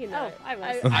wasn't thinking that. Oh, I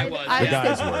was. I was. The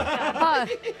guys were.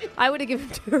 I would have given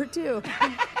it to her too.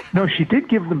 No, she did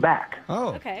give them back.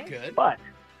 Oh. Okay. Good. But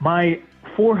my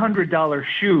 $400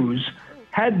 shoes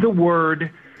had the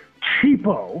word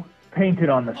cheapo painted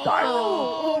on the side.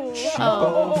 Oh,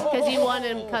 because you want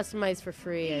them customized for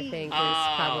free, I think, is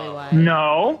probably why.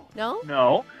 No, No?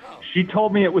 no. She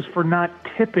told me it was for not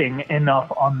tipping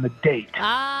enough on the date.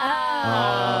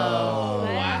 Ah.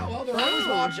 Wow. Well, they're always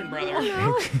watching, brother.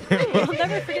 I'll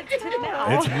never forget to it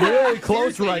now. It's really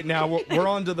close right now. We're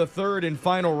on to the third and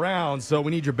final round, so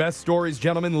we need your best stories.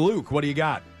 Gentlemen, Luke, what do you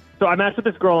got? So I matched with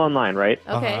this girl online, right?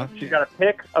 Okay. Uh-huh. She's got a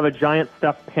pic of a giant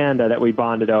stuffed panda that we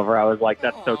bonded over. I was like,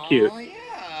 that's so cute. Oh,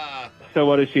 yeah. So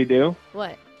what does she do?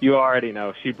 What? You already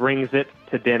know. She brings it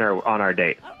to dinner on our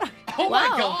date. Oh, my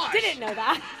Wow. gosh. Didn't know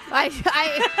that.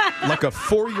 I Like a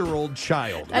 4-year-old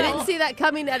child. didn't see that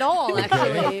coming at all,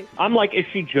 actually. I'm like, is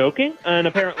she joking? And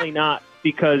apparently not,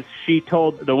 because she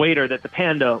told the waiter that the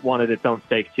panda wanted its own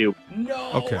steak too.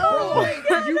 No. Okay.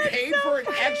 Wait, you paid for an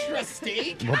extra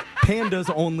steak? Well,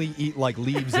 pandas only eat like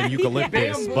leaves and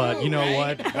eucalyptus, Bamboo, but you know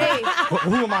right? what? Hey,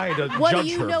 Who am I to what judge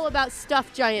do you her? know about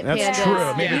stuffed giant That's pandas?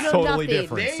 true. Maybe You it's know totally nothing.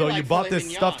 different. They So like you bought filet this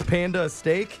mignon. stuffed panda a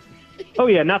steak? Oh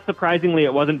yeah, not surprisingly,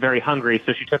 it wasn't very hungry,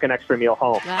 so she took an extra meal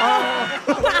home.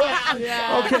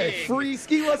 Yeah. Okay, free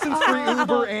ski lessons, free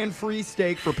Uber, and free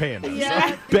steak for pandas.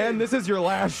 Yeah. Ben, this is your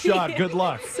last shot. Good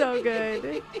luck. So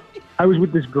good. I was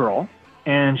with this girl,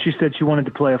 and she said she wanted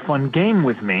to play a fun game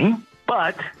with me,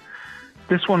 but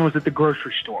this one was at the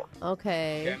grocery store.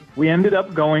 Okay. We ended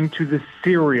up going to the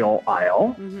cereal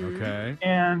aisle, Okay.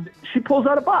 and she pulls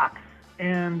out a box,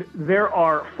 and there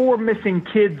are 4 missing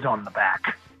kids on the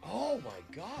back. Oh,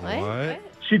 my God. What? What?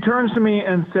 She turns to me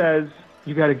and says,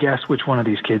 "You got to guess which one of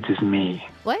these kids is me."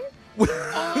 What?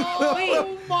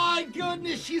 Oh, my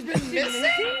goodness. She's been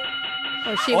missing?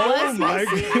 Oh, she Oh was my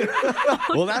missing? god.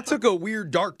 Well, that took a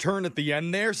weird dark turn at the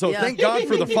end there, so Yeah. thank God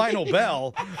for the final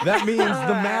bell. That means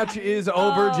the match is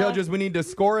over. Judges, we need to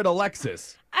score it.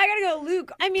 Alexis. I gotta go,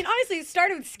 Luke. I mean, honestly, it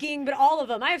started with skiing, but all of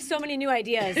them. I have so many new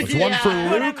ideas. It's one for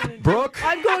Luke. Brooke.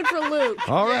 I'm going for Luke.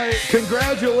 All right.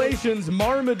 Congratulations,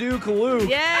 Marmaduke Luke.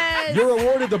 Yes. You're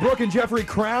awarded the Brooke and Jeffrey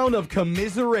Crown of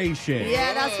Commiseration.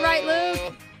 Yeah, that's right,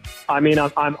 Luke. I mean,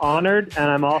 I'm honored, and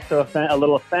I'm also a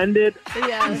little offended.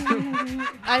 Yeah.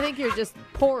 I think you're just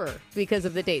poorer because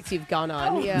of the dates you've gone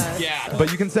on. Yeah. Yeah.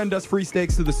 But you can send us free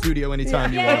steaks to the studio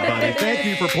anytime you want, buddy. Thank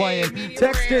you for playing.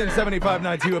 Text in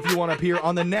 7592 if you want to appear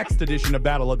on the next edition of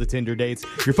Battle of the Tinder Dates.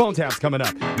 Your phone tap's coming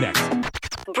up next.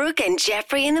 Brooke and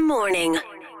Jeffrey in the morning.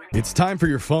 It's time for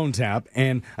your phone tap,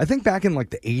 and I think back in like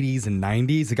the 80s and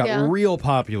 90s, it got Yeah. real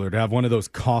popular to have one of those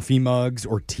coffee mugs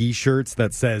or T-shirts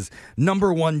that says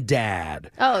 "#1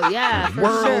 Dad," Oh, yeah, for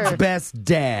world's sure. best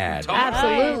dad.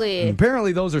 Absolutely.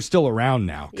 Apparently, those are still around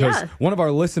now because Yeah. one of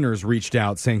our listeners reached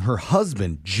out saying her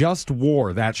husband just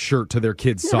wore that shirt to their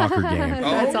kid's soccer game.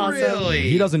 That's Oh, awesome. really?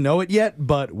 He doesn't know it yet,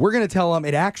 but we're going to tell him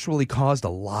it actually caused a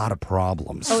lot of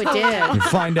problems. Oh, it did. You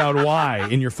find out why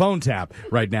in your phone tap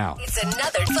right now. It's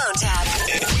another phone tap.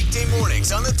 Weekday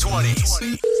mornings on the 20s.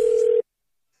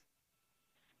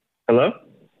 Hello?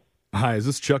 Hi, is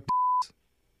this Chuck?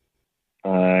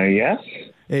 Yes?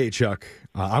 Hey, Chuck.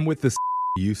 I'm with the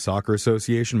Youth Soccer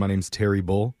Association. My name's Terry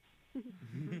Bull.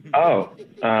 Oh,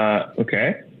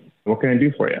 okay. What can I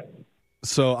do for you?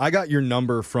 So I got your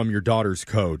number from your daughter's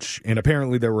coach, and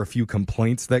apparently there were a few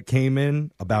complaints that came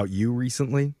in about you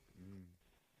recently.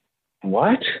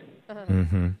 What?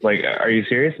 Mm-hmm. Like, are you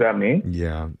serious about me?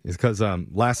 Yeah, it's because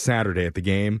last Saturday at the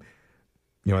game,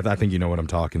 you know, I think you know what I'm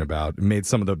talking about. It made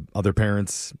some of the other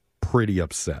parents pretty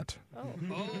upset.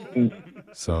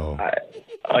 So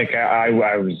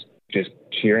I was just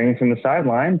cheering from the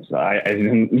sidelines. I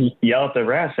didn't yell at the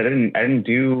refs. I didn't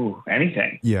do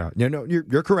anything. yeah, no,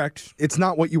 you're correct. It's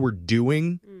not what you were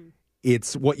doing;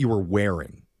 it's what you were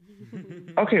wearing.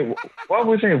 Okay, what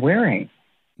was I wearing?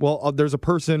 Well, there's a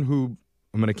person who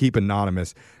I'm going to keep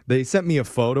anonymous. They sent me a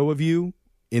photo of you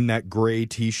in that gray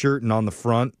T-shirt, and on the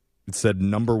front it said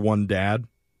 "#1 Dad."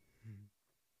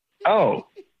 Oh,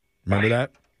 Remember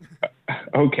that?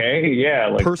 okay, yeah.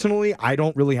 Like, Personally, I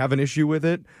don't really have an issue with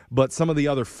it, but some of the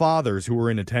other fathers who were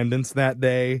in attendance that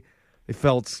day, they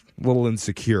felt a little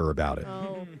insecure about it.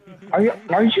 are you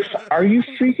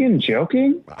freaking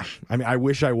joking? I mean, I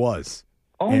wish I was.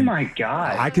 Oh And my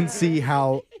god! I can see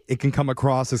how it can come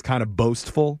across as kind of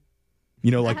boastful. You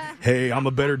know, like, hey, I'm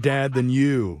a better dad than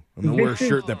you. I'm going to wear a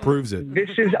shirt that proves it. This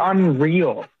is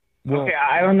unreal. Well- Okay,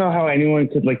 I don't know how anyone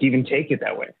could even take it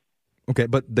that way. Okay,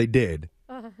 but they did.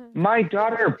 My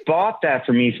daughter bought that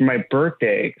for me for my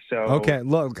birthday, so Okay,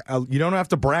 look, you don't have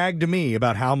to brag to me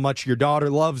about how much your daughter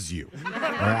loves you. All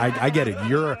right, I get it.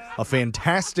 You're a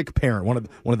fantastic parent, one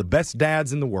of the best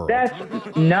dads in the world.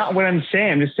 That's not what I'm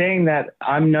saying. I'm just saying that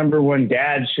I'm #1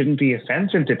 dad shouldn't be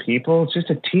offensive to people. It's just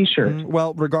a T-shirt.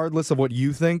 Well, regardless of what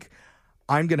you think,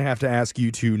 I'm going to have to ask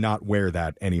you to not wear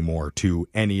that anymore to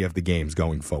any of the games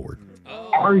going forward.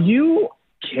 Are you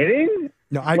kidding?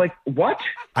 No, What?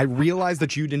 I realize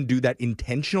that you didn't do that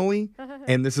intentionally,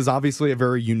 And this is obviously a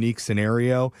very unique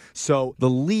scenario. So the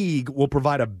league will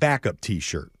provide a backup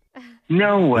T-shirt.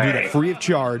 No We'll do way. that free of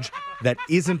charge. That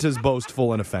isn't as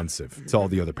boastful and offensive to all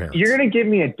the other parents. You're going to give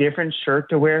me a different shirt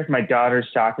to wear for my daughter's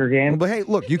soccer game? But hey,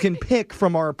 look, you can pick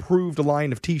from our approved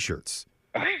line of T-shirts.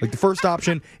 Like the first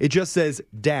option, it just says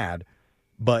Dad,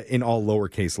 but in all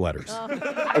lowercase letters.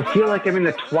 I feel like I'm in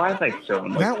the Twilight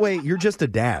Zone. That way, you're just a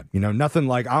dad. You know, nothing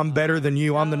like, I'm better than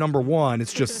you, I'm the number one.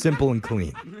 It's just simple and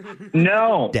clean.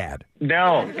 No. Dad.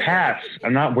 No, pass.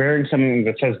 I'm not wearing something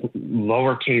that says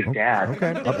lowercase dad.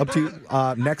 Okay, up to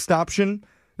you. Next option,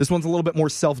 this one's a little bit more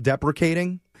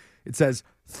self-deprecating. It says,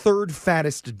 third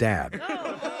fattest dad.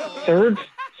 Third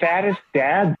fattest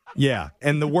dad? Yeah,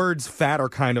 and the words fat are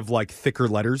kind of like thicker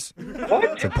letters. What?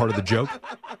 It's like part of the joke.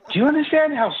 Do you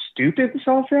understand how stupid this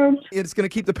all sounds? It's going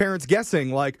to keep the parents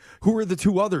guessing, like, who are the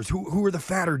two others? Who are the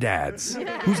fatter dads?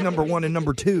 Who's number one and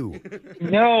number two?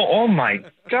 No, oh my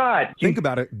God. Think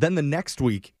about it. Then the next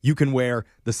week, you can wear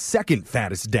the second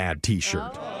fattest dad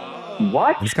T-shirt.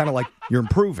 What? And it's kind of like you're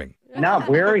improving. Not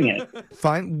wearing it.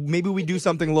 Fine. Maybe we do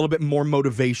something a little bit more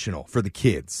motivational for the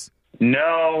kids.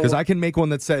 No. Because I can make one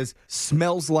that says,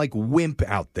 smells like wimp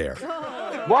out there.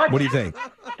 What? What do you think?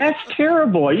 That's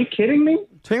terrible. Are you kidding me?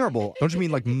 Terrible. Don't you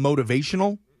mean like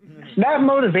motivational? It's not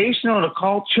motivational to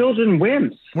call children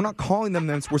wimps. We're not calling them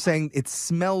this. We're saying it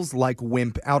smells like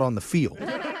wimp out on the field.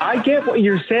 I get what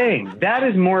you're saying. That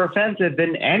is more offensive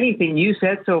than anything you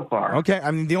said so far. Okay,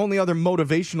 I mean, the only other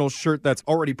motivational shirt that's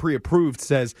already pre-approved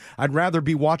says, I'd rather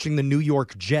be watching the New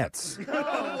York Jets.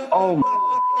 Oh,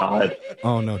 my God.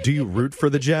 Oh, no. Do you root for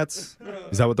the Jets?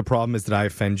 Is that what the problem is? Did I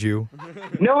offend you?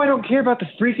 No, I don't care about the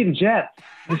freaking Jets.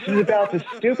 This is about the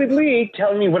stupid league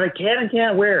telling me what I can and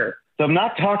can't wear. So I'm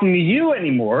not talking to you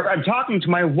anymore. I'm talking to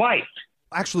my wife.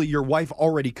 Actually, your wife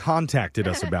already contacted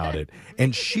us about it,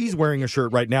 and she's wearing a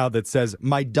shirt right now that says,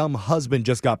 my dumb husband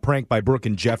just got pranked by Brooke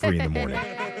and Jeffrey in the morning.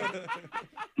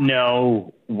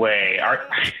 No way.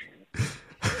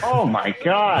 Oh, my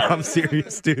God. I'm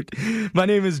serious, dude. My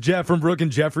name is Jeff from Brooke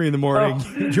and Jeffrey in the morning.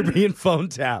 Oh. You're being phone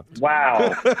tapped.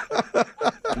 Wow.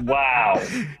 Wow.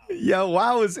 Yeah,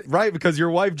 wow is right, because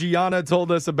your wife Gianna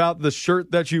told us about the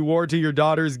shirt that you wore to your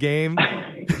daughter's game.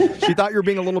 She thought you were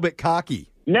being a little bit cocky.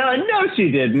 No, she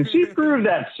didn't. She proved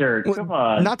that shirt. Well, come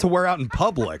on. Not to wear out in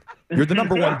public. You're the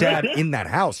number one dad in that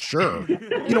house, sure. You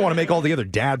don't want to make all the other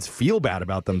dads feel bad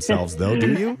about themselves, though,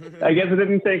 do you? I guess I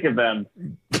didn't think of them.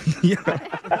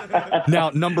 Yeah.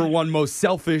 Now, number one most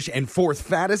selfish and fourth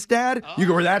fattest dad, you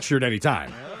can wear that shirt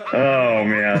anytime. Oh,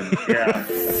 man. Yeah.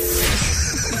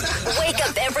 Wake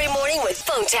up every morning with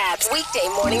phone taps. Weekday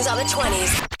mornings on the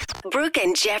 20s. Brooke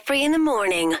and Jeffrey in the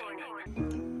morning.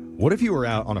 What if you were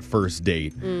out on a first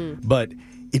date, but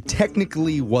it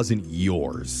technically wasn't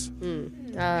yours?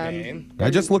 I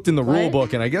just looked in the rule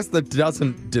book, and I guess that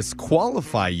doesn't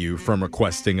disqualify you from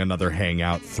requesting another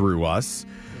hangout through us.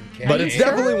 Okay. But it's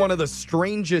definitely one of the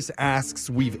strangest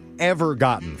asks we've ever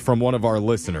gotten from one of our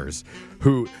listeners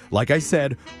who, like I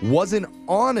said, wasn't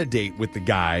on a date with the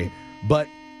guy, but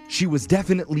she was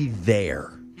definitely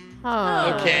there.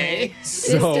 Huh. Okay.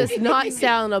 So, this does not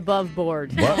sound above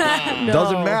board. Well, No.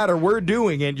 doesn't matter. We're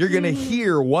doing it. You're going to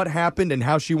hear what happened and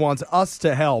how she wants us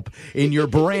to help in your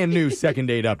brand new second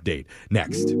date update.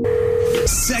 Next.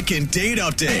 Second date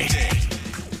update.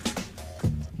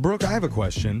 Brooke, I have a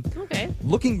question. Okay.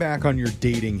 Looking back on your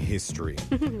dating history,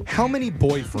 how many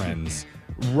boyfriends,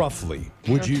 roughly,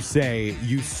 would you say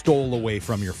you stole away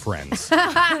from your friends?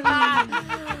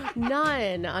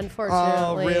 None, unfortunately.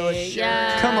 Oh, really?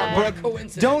 Yeah. Come on,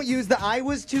 Brooke. Don't use the I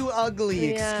was too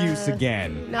ugly Yeah. excuse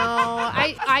again. No,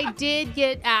 I did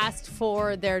get asked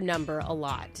for their number a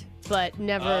lot, but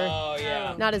never,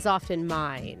 not as often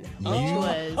mine, which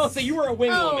was... Oh, so you were a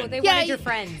wing woman. They Yeah, wanted your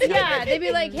friends. Yeah, they'd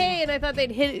be like, hey, and I thought were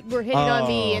hitting on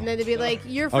me, and then they'd be like,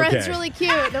 your friend's Okay. really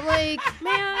cute. And I'm like,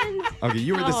 man. Okay,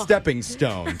 you were the stepping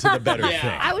stone to the better thing.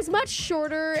 I was much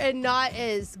shorter and not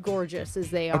as gorgeous as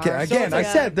they are. Okay, again, I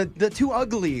Yeah. said the too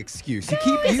ugly excuse. You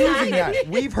keep is using that? that.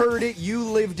 We've heard it. You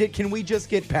lived it. Can we just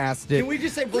get past it? Can we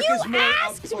just say Brooke You is more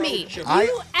asked me. approachable?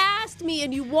 You asked me,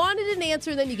 and you wanted an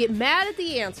answer, and then you get mad at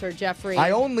the answer, Jeffrey.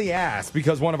 I only asked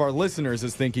because one of our listeners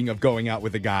is thinking of going out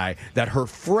with a guy that her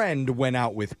friend went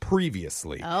out with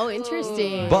previously. Oh,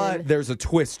 interesting. But there's a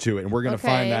twist to it, and we're going to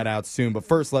Okay. find that out soon. But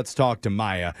first, let's talk to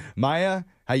Maya. Maya,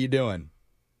 how you doing?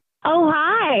 Oh,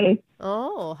 hi.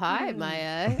 Oh, hi,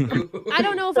 Maya. I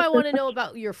don't know if I want to know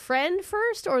about your friend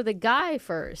first or the guy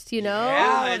first, you know?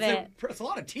 Yeah, it's a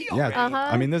lot of tea Yeah, already.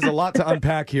 I mean, there's a lot to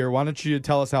unpack here. Why don't you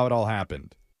tell us how it all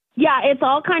happened? Yeah, it's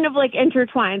all kind of like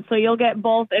intertwined, so you'll get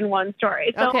both in one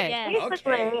story. So Okay. Yes.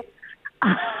 basically,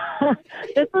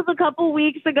 This was a couple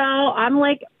weeks ago. I'm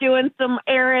like doing some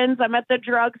errands. I'm at the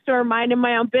drugstore minding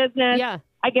my own business. Yeah.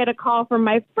 I get a call from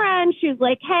my friend. She's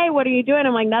like, hey, what are you doing?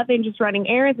 I'm like, nothing, just running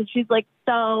errands. And she's like,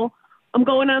 so I'm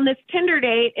going on this Tinder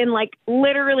date in like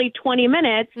literally 20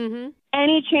 minutes. Mm-hmm.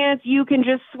 Any chance you can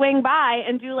just swing by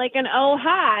and do like an oh,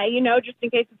 hi, just in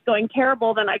case it's going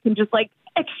terrible, then I can just like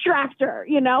extract her,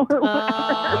 or whatever.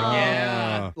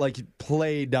 Yeah. Like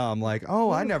play dumb, like,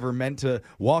 oh, I never meant to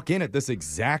walk in at this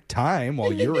exact time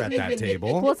while you're at that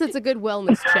table. Plus, it's a good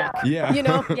wellness check. Yeah.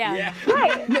 Yeah.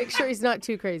 Right. Make sure he's not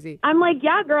too crazy. I'm like,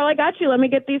 yeah, girl, I got you. Let me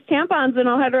get these tampons and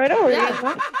I'll head right over.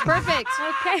 Yeah. Perfect.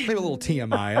 Okay. Maybe a little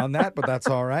TMI on that, but that's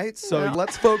all right. So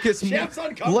let's focus. Chef's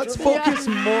uncomfortable. Let's focus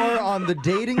more on the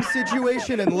dating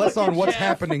situation and less on what's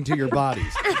happening to your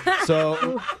bodies.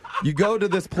 So you go to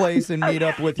this place and meet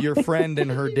up with your friend and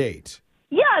her date.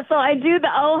 Yeah, so I do the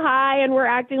oh, hi, and we're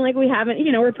acting like we haven't,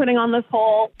 we're putting on this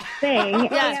whole thing.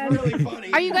 Yeah. And Really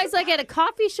funny. Are you guys like at a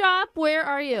coffee shop? Where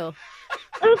are you?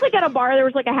 it was like at a bar. There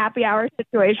was like a happy hour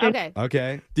situation. Okay.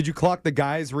 Okay. Did you clock the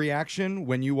guy's reaction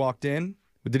when you walked in?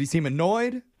 Did he seem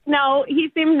annoyed? No, he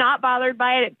seemed not bothered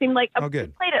by it. It seemed like Oh, good.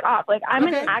 he played it off. Like, I'm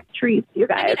an actress, you I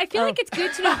guys. mean, I feel like it's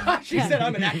good to know. She said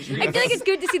I'm an actress. I feel like it's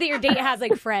good to see that your date has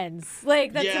like friends.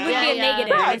 Like that Yeah. wouldn't be a Yeah.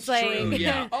 negative. That's It's like true.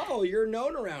 Yeah. Oh, you're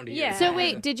known around here. Yeah. So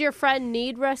wait, did your friend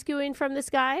need rescuing from this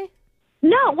guy?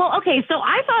 No, well, okay, so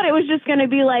I thought it was just going to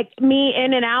be like me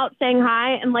in and out saying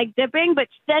hi and like dipping, but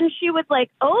then she was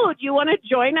like, oh, do you want to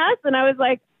join us? And I was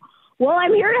like, well,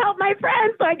 I'm here to help my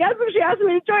friends, so I guess if she asks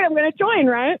me to join, I'm going to join,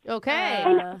 right? Okay.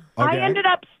 I ended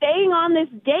up staying on this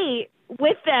date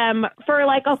with them for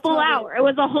like a full hour. It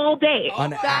was a whole date.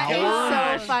 An That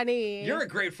hour? is so funny. You're a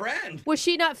great friend. Was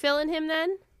she not feeling him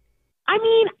then? I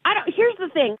mean, here's the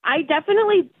thing. I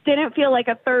definitely didn't feel like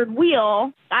a third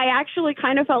wheel. I actually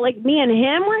kind of felt like me and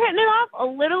him were hitting it off a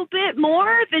little bit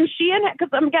more than she and him. Because,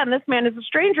 again, this man is a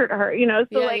stranger to her,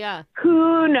 So,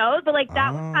 who knows? But,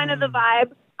 that was kind of the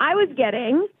vibe I was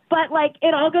getting. But,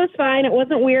 it all goes fine. It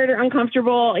wasn't weird or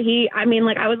uncomfortable.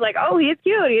 I was like, oh, he's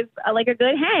cute. He's, a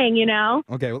good hang,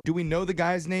 Okay. Do we know the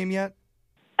guy's name yet?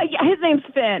 Yeah, his name's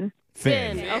Finn.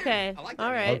 Finn. Okay. I like that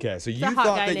All right. Okay, so It's you a hot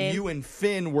thought guy that name. you and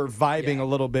Finn were vibing a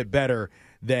little bit better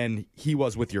than he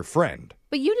was with your friend.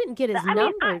 But you didn't get his I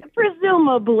number. mean,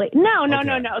 presumably. No.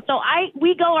 Okay. So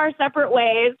we go our separate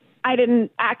ways. I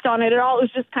didn't act on it at all. It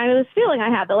was just kind of this feeling I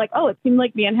had that it seemed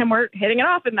like me and him were hitting it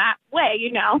off in that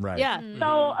way, Right. Yeah. So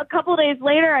a couple days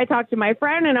later, I talked to my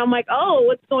friend and I'm like, oh,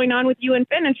 what's going on with you and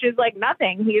Finn? And she's like,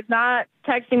 nothing. He's not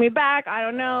texting me back. I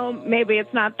don't know. Maybe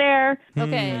it's not there.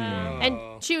 Okay.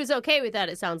 And she was okay with that,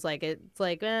 it sounds like. It's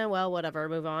like, well, whatever,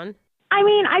 move on. I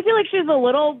mean, I feel like she's a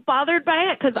little bothered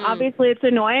by it because obviously it's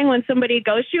annoying when somebody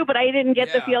ghosts you, but I didn't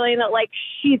get the feeling that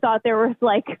she thought there was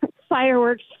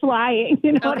fireworks flying.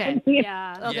 You know what I mean?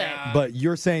 yeah. Okay. Yeah. But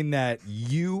you're saying that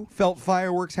you felt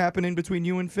fireworks happening between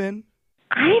you and Finn?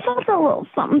 I felt a little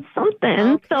something.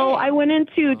 Okay. So I went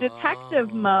into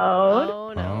detective mode.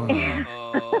 Oh, no.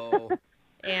 Oh.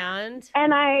 And?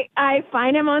 And I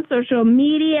find him on social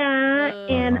media,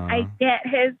 and I get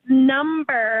his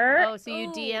number. Oh, so you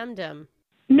DM'd him.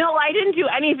 No, I didn't do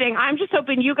anything. I'm just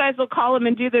hoping you guys will call him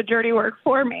and do the dirty work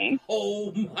for me.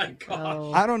 Oh, my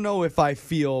God. I don't know if I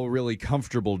feel really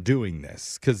comfortable doing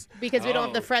this because Because we don't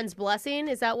have the friend's blessing?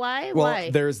 Is that why? well,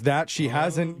 Why? there's that. She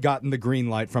hasn't gotten the green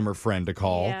light from her friend to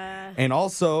call. Yeah. And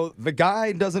also, the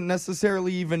guy doesn't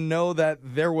necessarily even know that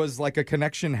there was a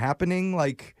connection happening.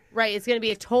 Right, it's going to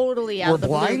be a totally out We're of the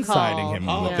blue call. blindsiding him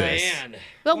Oh, with this. man.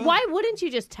 But why wouldn't you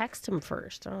just text him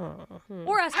first? Oh.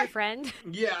 Or ask your friend.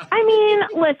 Yeah. I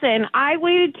mean, listen, I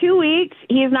waited 2 weeks.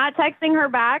 He's not texting her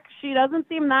back. She doesn't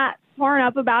seem that torn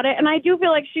up about it. And I do feel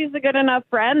like she's a good enough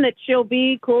friend that she'll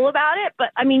be cool about it. But,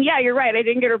 I mean, yeah, you're right. I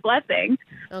didn't get her blessing.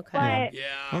 Okay. But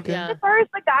Yeah. Okay. Yeah. as far as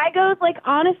the guy goes,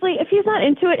 honestly, if he's not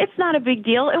into it, it's not a big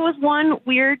deal. It was one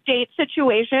weird date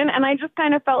situation, and I just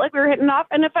kind of felt like we were hitting off.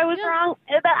 And if I was wrong,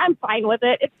 I'm fine with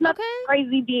it. It's not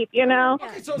crazy deep,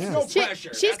 Okay, so it's no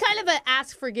pressure. She's kind of an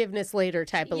ask forgiveness later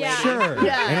type of Yeah. lady. Sure.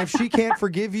 Yeah. And if she can't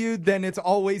forgive you, then it's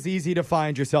always easy to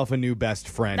find yourself a new best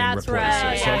friend and That's replace her.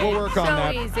 right. So we'll work on So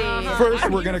that. easy. First,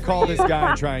 we're going to call this guy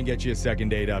and try and get you a second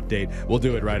date update. We'll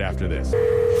do it right after this.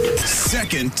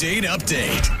 Second date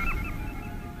update.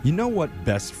 You know what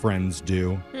best friends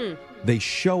do? They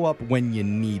show up when you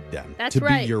need them That's to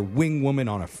right. be your wing woman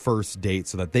on a first date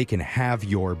so that they can have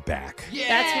your back. Yeah,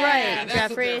 That's right, that's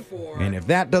Jeffrey. What they're for. And if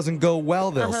that doesn't go well,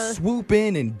 they'll swoop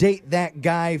in and date that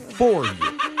guy for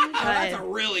you. That's a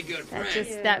really good friend.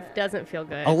 That doesn't feel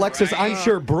good. Alexis, I'm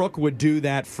sure Brooke would do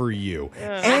that for you.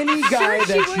 Any guy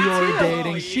that you're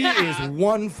dating, she is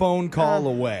one phone call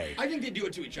away. I think they do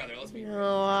it to each other. Let's be real.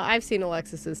 Oh, I've seen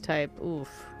Alexis's type. Oof.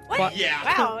 What? Yeah.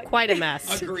 Wow. Quite a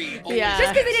mess. Agreed. Yeah.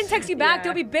 Just because they didn't text you back,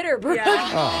 don't be bitter, bro.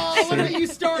 Oh, look what you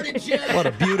started, Jeff. What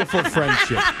a beautiful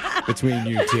friendship between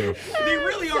you two. They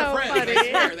really are So friends. funny. I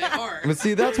swear, they are. But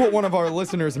see, that's what one of our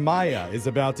listeners, Maya, is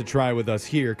about to try with us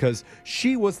here, because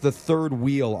she was the third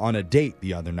wheel on a date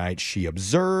the other night. She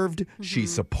observed, she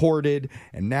supported,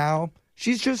 and now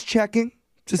she's just checking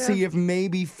to see if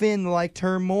maybe Finn liked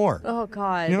her more. Oh,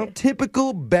 God. You know,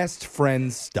 typical best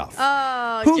friend stuff.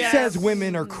 Oh, Who Jeff. says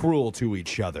women are cruel to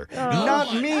each other?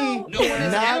 Not me. No one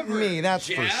has Not ever, me, that's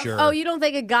for Jeff. sure. Oh, you don't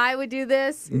think a guy would do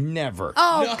this? Never.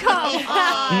 Oh, come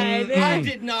on. I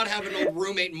did not have an old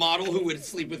roommate model who would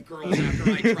sleep with girls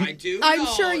after I tried to. I'm No,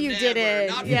 sure you never. didn't.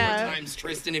 Not Yeah. 4 times,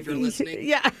 Tristan, if you're listening.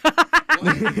 Yeah.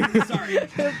 Sorry.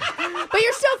 But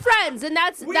you're still friends, and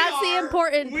that's the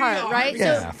important part, right?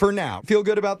 Yeah, for now. Feel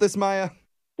good about this, Maya?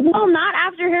 Well, not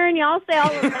after hearing y'all say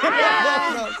all of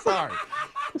that. No, sorry.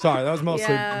 Sorry, that was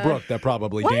mostly Yeah. Brooke that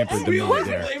probably dampened the mood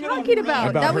there. What are you talking about?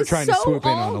 About that her was trying so to swoop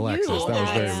in on all Alexis. you. That was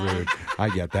very rude. I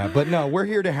get that. But no, we're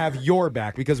here to have your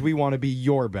back because we want to be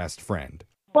your best friend.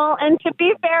 Well, and to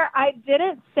be fair, I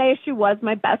didn't say she was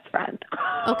my best friend.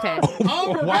 Okay.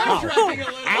 Oh, we're Wow. backtracking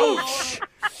a little. Ouch.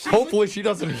 Hopefully she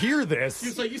doesn't hear this.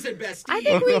 So you said bestie. I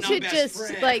think we not should best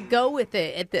just friend. go with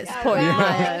it at this point.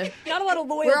 Not a lot of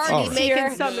loyalty. We're already here.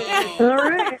 making something. All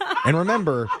right. And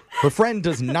remember, her friend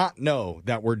does not know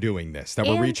that we're doing this, that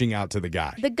we're And reaching out to the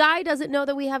guy. The guy doesn't know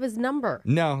that we have his number.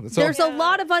 No, so There's a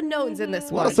lot of unknowns in this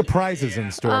a lot one. of surprises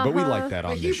in store, but we like that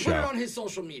on But he this put it show. on his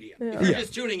social media. If you're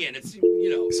just tuning in, it's, you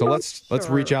know. So let's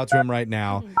reach out to him right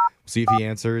now, see if he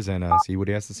answers, and see what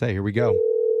he has to say. Here we go.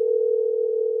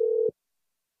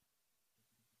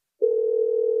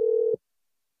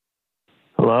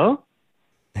 Hello?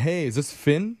 Hey, is this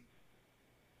Finn?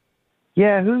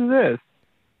 Yeah, who's this?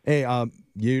 Hey,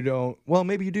 you don't. Well,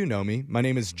 maybe you do know me. My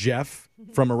name is Jeff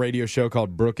from a radio show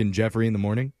called Brooke and Jeffrey in the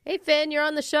Morning. Hey, Finn, you're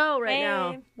on the show right Hey.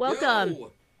 now. Welcome.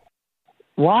 Yo,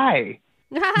 Why?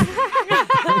 we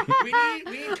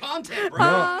need content, bro.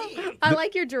 I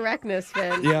like your directness,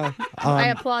 Finn. Yeah. I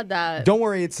applaud that. Don't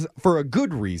worry, it's for a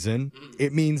good reason.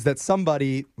 It means that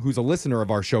somebody who's a listener of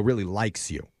our show really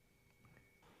likes you.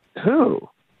 Who?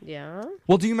 Yeah.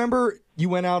 Well, do you remember you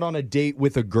went out on a date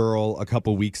with a girl a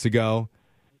couple weeks ago?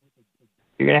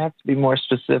 You're going to have to be more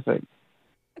specific.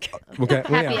 Okay.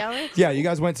 well, Happy yeah. hour? Yeah, you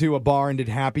guys went to a bar and did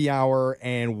happy hour,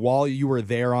 and while you were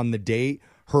there on the date,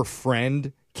 her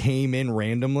friend came in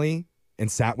randomly and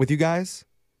sat with you guys?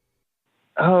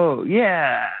 Oh,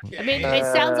 yeah. I mean, it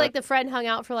sounds like the friend hung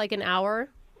out for like an hour.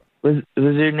 Was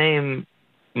your name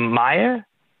Maya?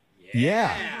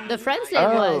 Yeah. The friend's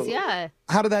name was, yeah.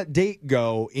 How did that date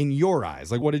go in your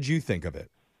eyes? Like, what did you think of it?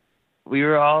 We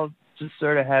were all just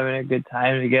sort of having a good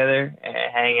time together and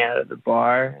hanging out at the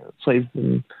bar, play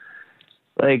some,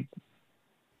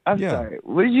 I'm Yeah. sorry.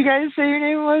 What did you guys say your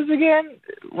name was again?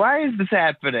 Why is this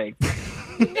happening?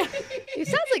 It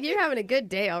sounds like you're having a good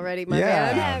day already, my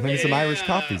Yeah, man. maybe some Irish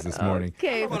coffees this morning.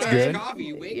 Okay, Come on, That's Irish good. Coffee,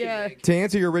 you wake Yeah. and bake. To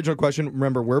answer your original question,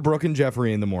 remember, we're Brooke and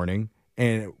Jeffrey in the morning,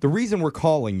 and the reason we're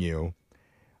calling you,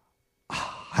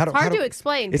 how do, Hard how do- to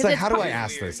explain. It's 'cause like, how do I part-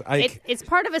 ask this? It's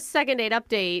part of a second date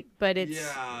update, but it's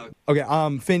Yeah.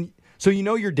 Okay, Finn, so you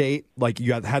know your date, like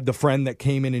you had the friend that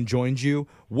came in and joined you.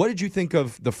 What did you think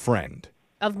of the friend?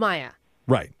 of Maya.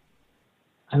 Right.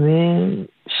 I mean,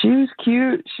 she was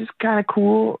cute. She's kind of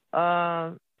cool.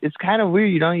 It's kind of weird.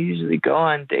 You don't usually go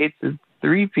on dates with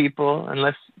 3 people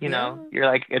unless, you're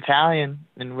like Italian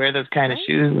and wear those kind of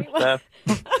shoes and stuff.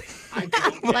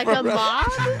 Like a mob?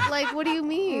 Like, what do you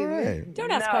mean? Right.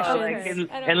 Don't ask No, questions.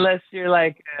 like, unless you're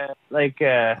like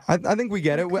I think we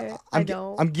get it. Okay, I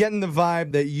don't. I'm getting the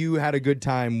vibe that you had a good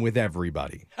time with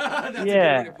everybody. That's a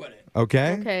Yeah. good way to put it.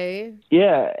 Okay? Okay.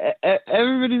 yeah,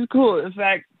 everybody's cool. In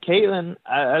fact, Caitlin,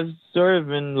 I've sort of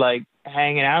been like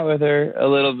hanging out with her a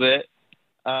little bit.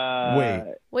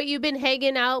 Wait. Wait, you've been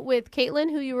hanging out with Caitlin,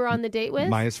 who you were on the date with?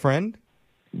 Maya's friend?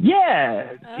 Yeah,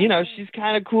 she's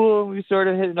kind of cool. We sort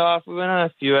of hit it off. We went on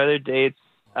a few other dates.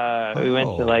 We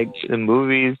went to like the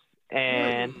movies,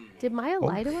 and Did Maya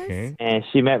lie to us? Okay. and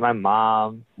she met my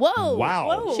mom. Whoa. Wow.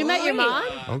 Whoa. She met your mom?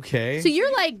 Okay. So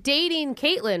you're like dating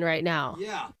Caitlin right now.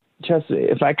 Yeah. Trust me,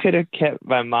 if I could have kept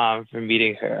my mom from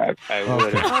meeting her, I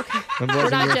would have. Okay. That We're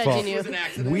wasn't not your judging fault. you. It was an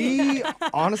accident. We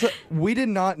honestly, we did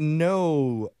not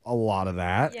know a lot of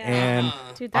that, Yeah. and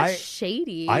Dude, that's I-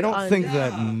 shady. I don't on- think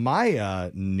that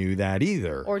Maya knew that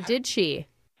either. Or did she?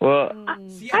 Well,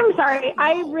 I'm sorry.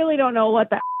 I really don't know what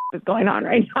the is going on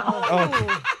right now.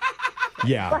 Oh.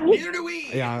 Yeah. Neither do we.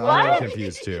 Yeah, I'm What? a little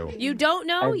confused too. You don't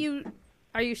know?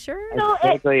 Are you sure? So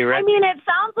it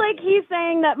sounds like he's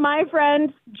saying that my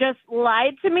friend just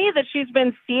lied to me, that she's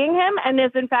been seeing him and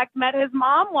has in fact met his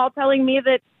mom while telling me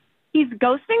that he's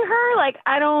ghosting her. Like,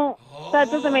 that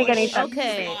doesn't make any sense.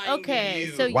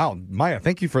 Okay. So Wow, Maya,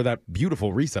 thank you for that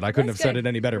beautiful reset. I couldn't have said it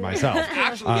any better myself.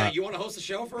 Actually, you want to host a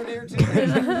show for a day or two?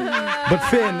 But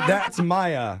Finn, that's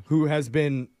Maya, who has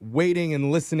been waiting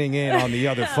and listening in on the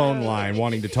other phone line,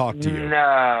 wanting to talk to you.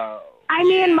 No. I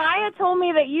mean, Maya told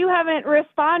me that you haven't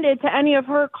responded to any of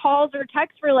her calls or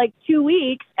texts for like 2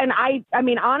 weeks. And I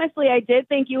mean, honestly, I did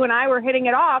think you and I were hitting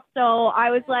it off. So I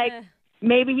was like,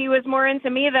 maybe he was more into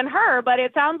me than her. But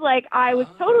it sounds like I was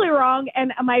totally wrong.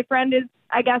 And my friend is,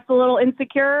 I guess, a little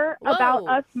insecure about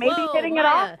us maybe hitting it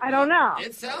off. I don't know.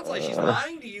 It sounds like she's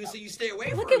lying to you, so you stay away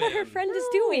from him. Look at what her friend is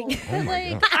doing.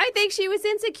 I think she was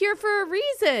insecure for a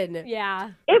reason.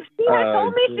 Yeah. If she had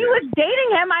told me she was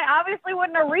dating him, I obviously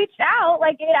wouldn't have reached out.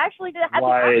 Like, it actually did have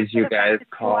Why did you guys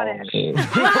call me?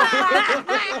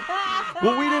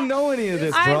 Well, we didn't know any of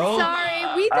this, I'm bro.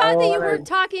 sorry. We thought that you weren't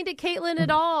talking to Caitlin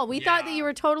at all. We thought that you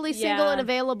were totally single and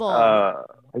available.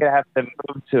 I'm going to have to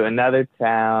move to another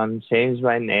town, change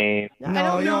my name.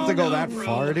 No, you don't have to go that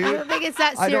far, dude. I don't think it's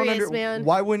that serious, man.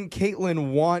 Why wouldn't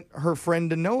Caitlin want her friend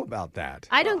to know about that?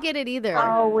 I don't get it either.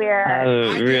 Oh, weird. I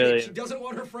get really? it. She doesn't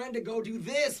want her friend to go do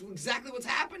this. Exactly what's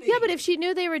happening. Yeah, but if she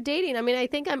knew they were dating, I mean, I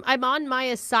think I'm on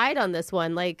Maya's side on this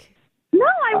one. Like, no,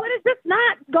 I would have just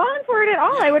not gone for it at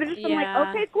all. I would have just been like,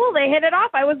 okay, cool, they hit it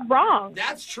off. I was wrong.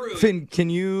 That's true. Finn, can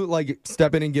you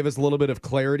step in and give us a little bit of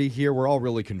clarity here? We're all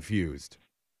really confused.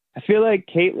 I feel like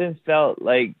Caitlin felt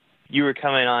like you were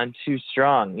coming on too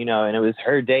strong, and it was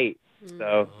her date.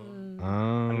 So,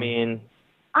 I mean,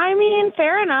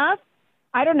 fair enough.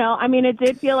 I don't know. I mean, it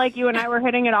did feel like you and I were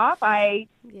hitting it off. I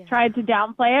tried to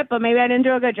downplay it, but maybe I didn't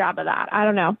do a good job of that. I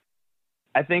don't know.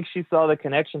 I think she saw the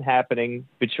connection happening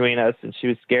between us, and she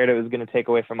was scared it was going to take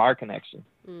away from our connection.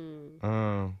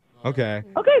 Oh, okay.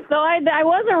 Okay, so I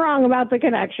wasn't wrong about the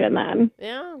connection then.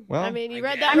 yeah. Well, I mean, you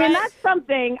read that I mean, right. that's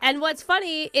something. And what's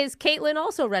funny is Caitlin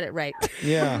also read it right.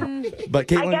 Yeah.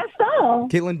 But I guess so.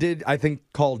 Caitlin did, I think,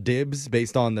 call dibs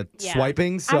based on the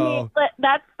swiping, so... I mean, but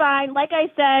that's fine. Like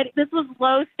I said, this was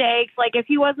low stakes. Like, if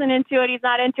he wasn't into it, he's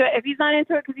not into it. If he's not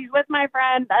into it because he's with my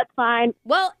friend, that's fine.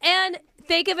 Well, and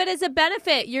think of it as a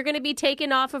benefit. You're going to be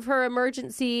taken off of her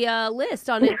emergency list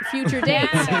on future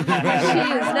dates. She is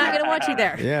not going to want you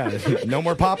there. Yeah, no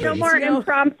more poppins. No more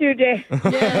impromptu days.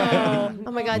 No.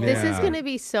 Oh my God, this is Yeah. going to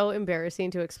be so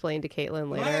embarrassing to explain to Caitlin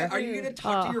later. Maya, are you going to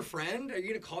talk to your friend? Are you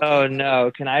going to call Oh, Caitlin?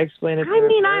 no. Can I explain it to I her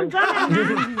mean, I'm first? gonna have to.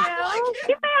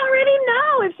 She may already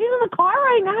know. If she's in the car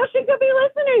right now, she could be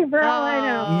listening for all I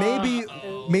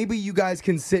know. Maybe you guys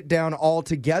can sit down all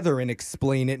together and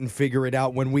explain it and figure it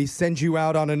out when we send you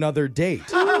out on another date.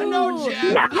 No,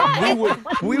 Jeff.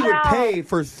 We would pay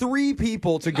for 3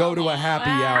 people to go to a happy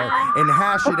hour and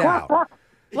hash it out. What?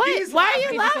 Why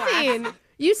are you laughing?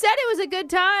 You said it was a good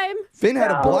time. Finn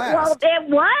had a Well, blast. it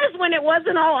was when it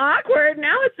wasn't all awkward.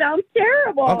 Now it sounds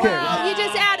terrible. Okay. Well, you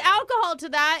just add alcohol to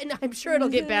that, and I'm sure it'll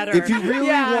get better. If you really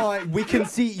want, we can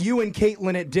seat you and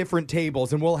Caitlin at different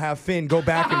tables, and we'll have Finn go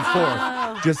back and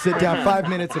forth. Just sit down 5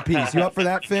 minutes apiece. You up for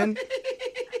that, Finn?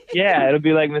 Yeah, it'll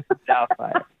be like Mrs.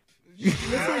 Doubtfire.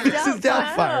 Mrs.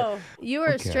 Doubtfire. You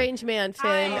are a strange man,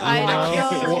 Finn.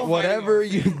 Whatever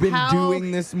you've been How-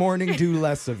 doing this morning, do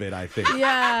less of it, I think.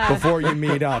 Yeah. Before you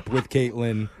meet up with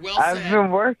Caitlin. I've been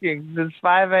working since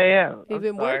 5 a.m. You've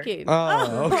been working.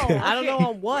 Oh, okay. I don't know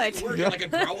on what. Working like a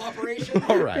grow operation?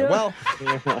 All right. Well,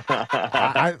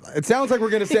 it sounds like we're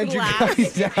going to send you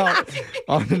guys out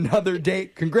on another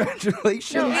date.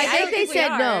 Congratulations. No, I think they we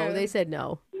said are. no. They said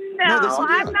no. No, they said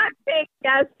I'm yeah. not saying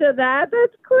yes to that.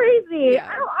 That's crazy. Yeah.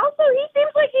 Also, he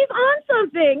seems like he's on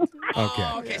something.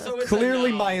 Okay. Okay, so it's Clearly,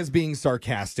 a no. Maya's being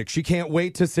sarcastic. She can't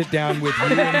wait to sit down with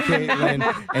you and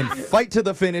Caitlin and fight to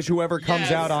the finish. Whoever comes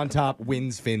Yes. out on top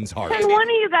wins Finn's heart. Can one of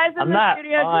you guys in I'm the not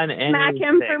studio on just smack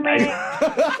him for me?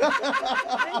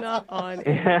 Not on.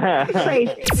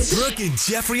 Crazy. Brooke and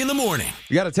Jeffrey in the morning.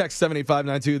 You got a text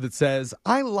 7592 that says,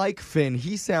 I like Finn.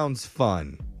 He sounds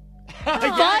fun.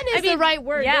 Fun is the right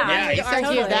word. yeah. Nobody Yeah, would he sounds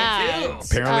argue like that. it, too.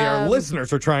 Apparently, our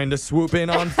listeners are trying to swoop in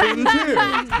on Finn, too.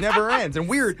 Never ends. And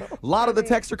weird, a lot of the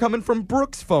texts are coming from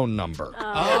Brooke's phone number.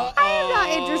 I'm not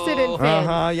interested in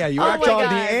Finn. Yeah, you Oh act my on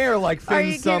God. the air like Are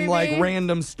you Finn's some kidding like me?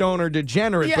 random stoner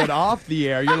degenerate, Yeah. but off the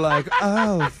air, you're like,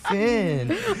 oh,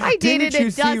 Finn. I dated Didn't you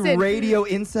a see dozen. Radio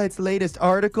Insight's latest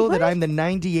article that I'm the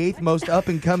 98th most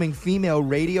up-and-coming female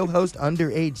radio host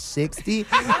under age 60? Ooh.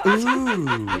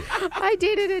 I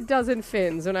dated a dozen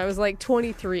Finns when I was like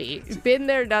 23. Been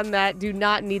there, done that. Do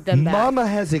not need them back. Mama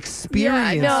has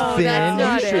experience, no, Finn. that's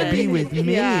not You should it. be with me.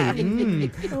 Yeah.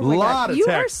 Oh my Lot God. of You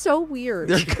text. are so weird.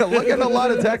 Look at a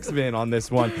lot of text, Vin, on this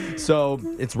one. So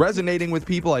it's resonating with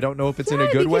people. I don't know if it's in a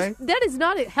Yeah, good because way. That is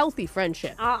not a healthy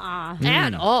friendship. Uh-uh.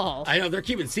 At all. I know they're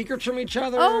keeping secrets from each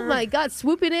other. Oh my God,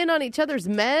 swooping in on each other's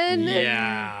men.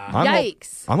 Yeah.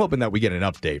 Yikes. I'm hoping that we get an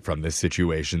update from this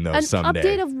situation, though, An someday.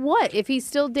 update of what? If he's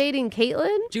still dating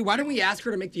Caitlyn? Dude, why don't we ask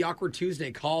her to make the Awkward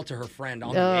Tuesday call to her friend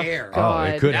on the Oh, air? God.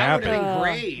 it could That would happen. have been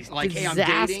great. Like, hey, I'm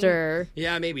dating. Disaster.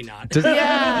 Yeah, maybe not.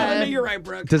 Yeah. No, you're right,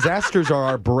 Brooke. Disasters are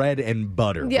our bread and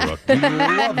butter, Yeah. Brooke. We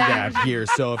love that here.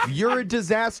 So if you're a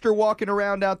disaster walking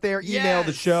around out there, email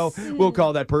the show. We'll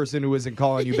call that person who isn't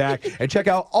calling you back. And check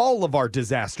out all of our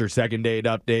disaster second date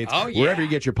updates Oh, yeah. wherever you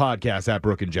get your podcasts at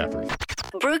Brooke and Jeffrey.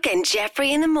 Brooke and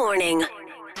Jeffrey in the morning.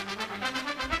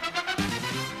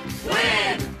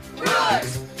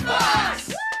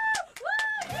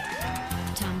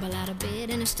 Tumble out of bed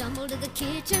and I stumble to the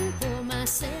kitchen. Pour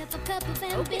myself a cup of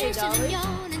ambition and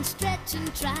yawn and stretch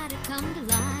and try to come to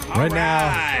life. Right now,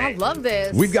 I love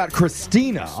this. we've got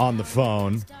Christina on the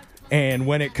phone. And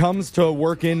when it comes to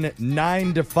working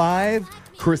 9 to 5,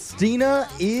 Christina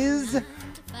is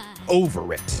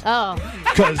over it. Oh.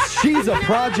 Because she's a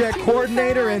project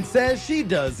coordinator and says she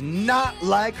does not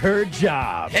like her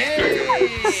job.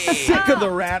 Sick of the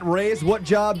rat race. What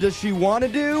job does she want to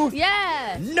do?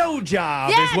 Yeah. No job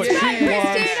Yes, is what right, she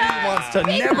wants. Christina. She wants to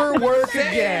never work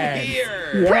again.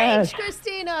 Preach,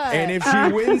 Christina. And if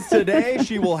she wins today,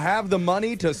 she will have the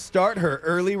money to start her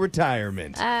early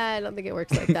retirement. I don't think it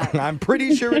works like that. I'm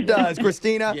pretty sure it does.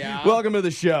 Christina, Yeah. welcome to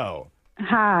the show.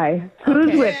 Hi.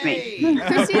 Who's with me?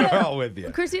 Christina, We're all with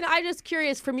you. Christina, I'm just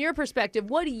curious, from your perspective,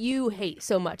 what do you hate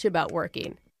so much about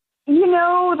working? You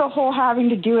know, the whole having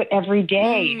to do it every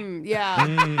day. Yeah.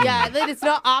 Yeah, that it's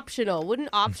not optional.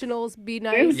 Wouldn't optionals be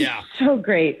nice? Yeah. So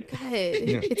great.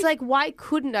 It's like, why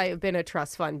couldn't I have been a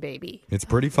trust fund baby? It's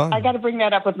pretty fun. I got to bring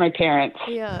that up with my parents.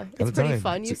 Yeah. Gotta It's pretty tell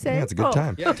fun, you it's- say? Yeah, it's a good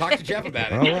time. Yeah, talk to Jeff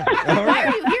about All it. right. All Why right.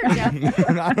 are you here, Jeff?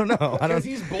 I don't know. I Because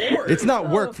don't. he's bored. It's not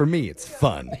work for me. It's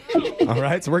fun. All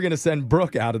right. So we're going to send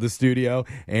Brooke out of the studio.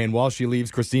 And while she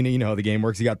leaves, Christina, you know how the game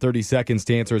works. You got 30 seconds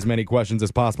to answer as many questions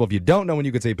as possible. If you don't know when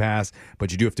you could say pass,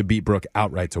 but you do have to beat Brooke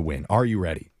outright to win. Are you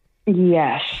ready?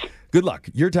 Yes. Good luck.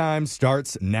 Your time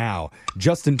starts now.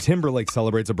 Justin Timberlake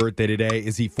celebrates a birthday today.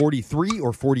 Is he 43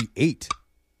 or 48?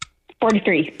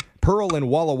 43. Pearl and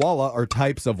Walla Walla are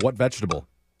types of what vegetable?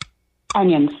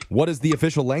 Onions. What is the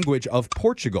official language of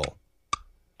Portugal?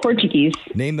 Portuguese.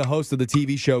 Name the host of the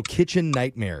TV show Kitchen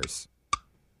Nightmares.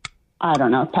 I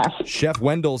don't know. Pass. Chef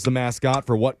Wendell's the mascot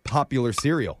for what popular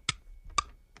cereal?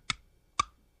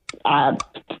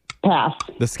 Pass.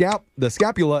 The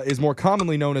scapula is more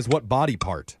commonly known as what body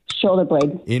part? Shoulder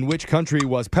blade. In which country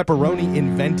was pepperoni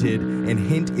invented? And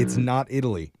hint, it's not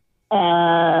Italy.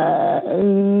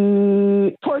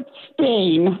 Port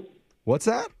Spain. What's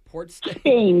that? Port Spain.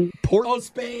 Spain. Oh,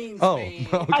 Spain. Oh, Spain.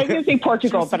 okay. I was going to say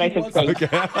Portugal, but I said Spain.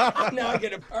 Now I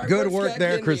get it. All right, Good let's work check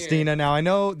there, in Christina. Now, I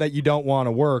know that you don't want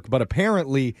to work, but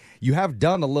apparently you have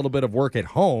done a little bit of work at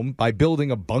home by building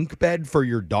a bunk bed for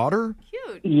your daughter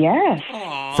Cute. Yes.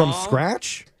 from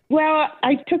scratch? Well,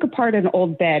 I took apart an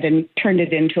old bed and turned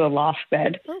it into a loft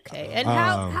bed. Okay. And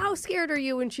how scared are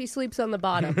you when she sleeps on the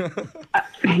bottom?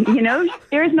 You know,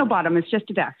 there is no bottom. It's just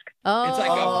a desk. Oh, It's like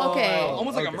okay.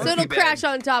 almost like a Murphy So it'll bed. crash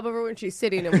on top of her when she's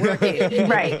sitting and working.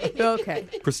 Right. Okay.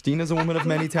 Christina's a woman of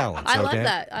many talents. I love okay?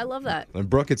 that. I love that. And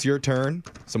Brooke, it's your turn.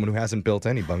 Someone who hasn't built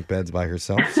any bunk beds by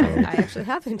herself. So I actually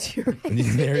haven't. You're right.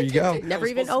 there you go. Never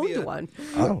even owned one.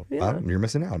 Oh, well, you're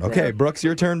missing out. Okay, Brooks,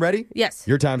 your turn. Ready? Yes.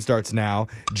 Your time starts now.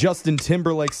 Justin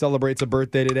Timberlake celebrates a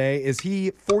birthday today. Is he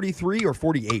 43 or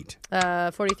 48?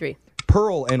 43.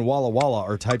 Pearl and Walla Walla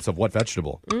are types of what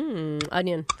vegetable?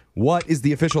 Onion. What is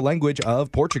the official language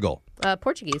of Portugal?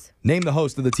 Portuguese. Name the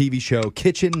host of the TV show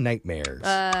Kitchen Nightmares.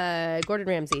 Gordon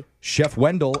Ramsay. Chef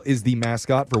Wendell is the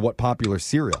mascot for what popular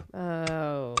cereal?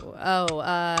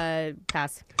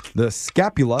 Pass. The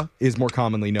scapula is more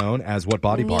commonly known as what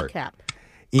body part? Kneecap.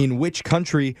 In which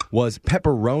country was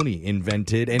pepperoni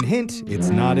invented? And hint, it's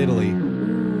not Italy.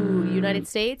 Ooh, United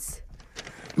States.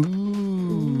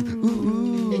 Ooh,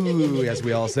 as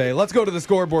we all say. Let's go to the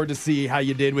scoreboard to see how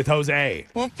you did with Jose.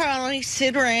 We'll probably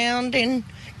sit around and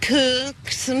cook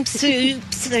some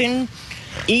soups and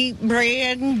eat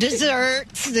bread and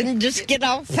desserts and just get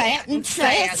all fat and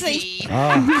sassy.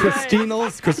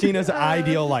 Christina's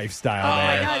ideal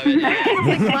lifestyle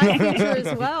there. My future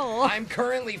as well. I'm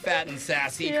currently fat and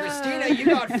sassy. Yeah. Christina, you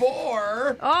got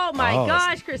 4. Oh my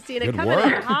gosh, Christina, coming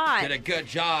in hot. Did a good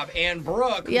job. And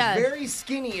Brooke, who's very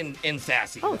skinny and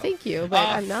sassy. Oh, thank you, but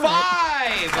I'm not.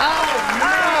 5.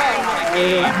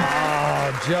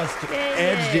 Just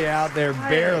edged you out there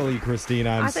barely, Christina.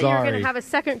 I'm I thought sorry. you were going to have a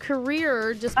second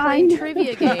career just playing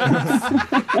trivia games.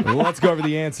 Let's go over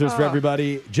the answers for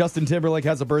everybody. Justin Timberlake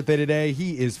has a birthday today.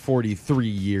 He is 43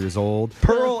 years old.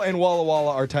 Pearl and Walla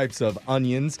Walla are types of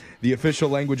onions. The official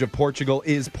language of Portugal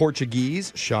is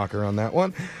Portuguese. Shocker on that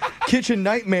one. Kitchen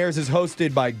Nightmares is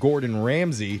hosted by Gordon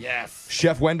Ramsay. Yes.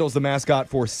 Chef Wendell's the mascot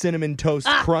for Cinnamon Toast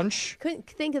Crunch. Couldn't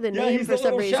think of the name for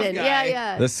some reason.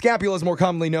 Yeah. The scapula is more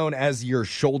commonly known as your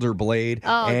shoulder blade.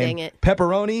 Oh, and dang it.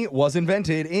 Pepperoni was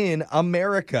invented in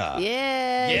America.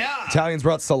 Yeah. Italians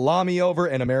brought salami over,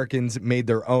 and Americans made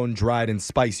their own dried and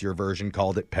spicier version,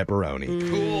 called it pepperoni.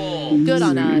 Cool. Good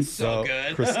on us. So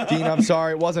good. Christine, I'm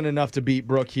sorry, it wasn't enough to beat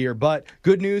Brooke here, but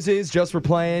good news is, just for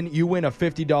playing, you win a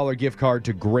 $50 gift card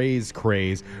to Gray's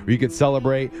Craze, where you could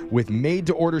celebrate with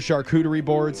made-to-order charcuterie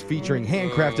boards featuring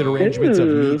handcrafted arrangements of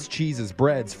meats, cheeses,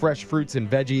 breads, fresh fruits and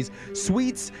veggies,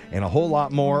 sweets, and a whole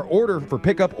lot more. Order for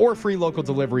pickup or free local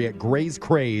delivery at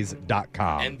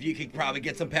grayscraze.com. And you could probably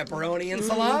get some pepperoni and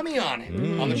salami on it,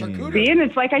 on the charcuterie. See, and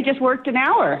it's like I just worked an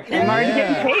hour. I'm already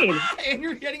getting paid. And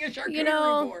you're getting a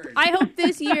charcuterie board. I hope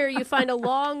this year you find a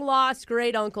long-lost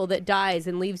great uncle that dies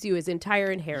and leaves you his entire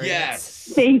inheritance.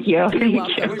 Yes. Thank you. You're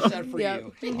welcome. I wish that for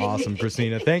you. Awesome,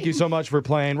 Christina. Thank you so much for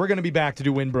playing. We're going to be back to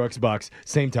do Win Brooks Bucks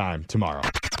same time tomorrow.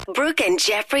 Brooke and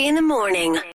Jeffrey in the morning.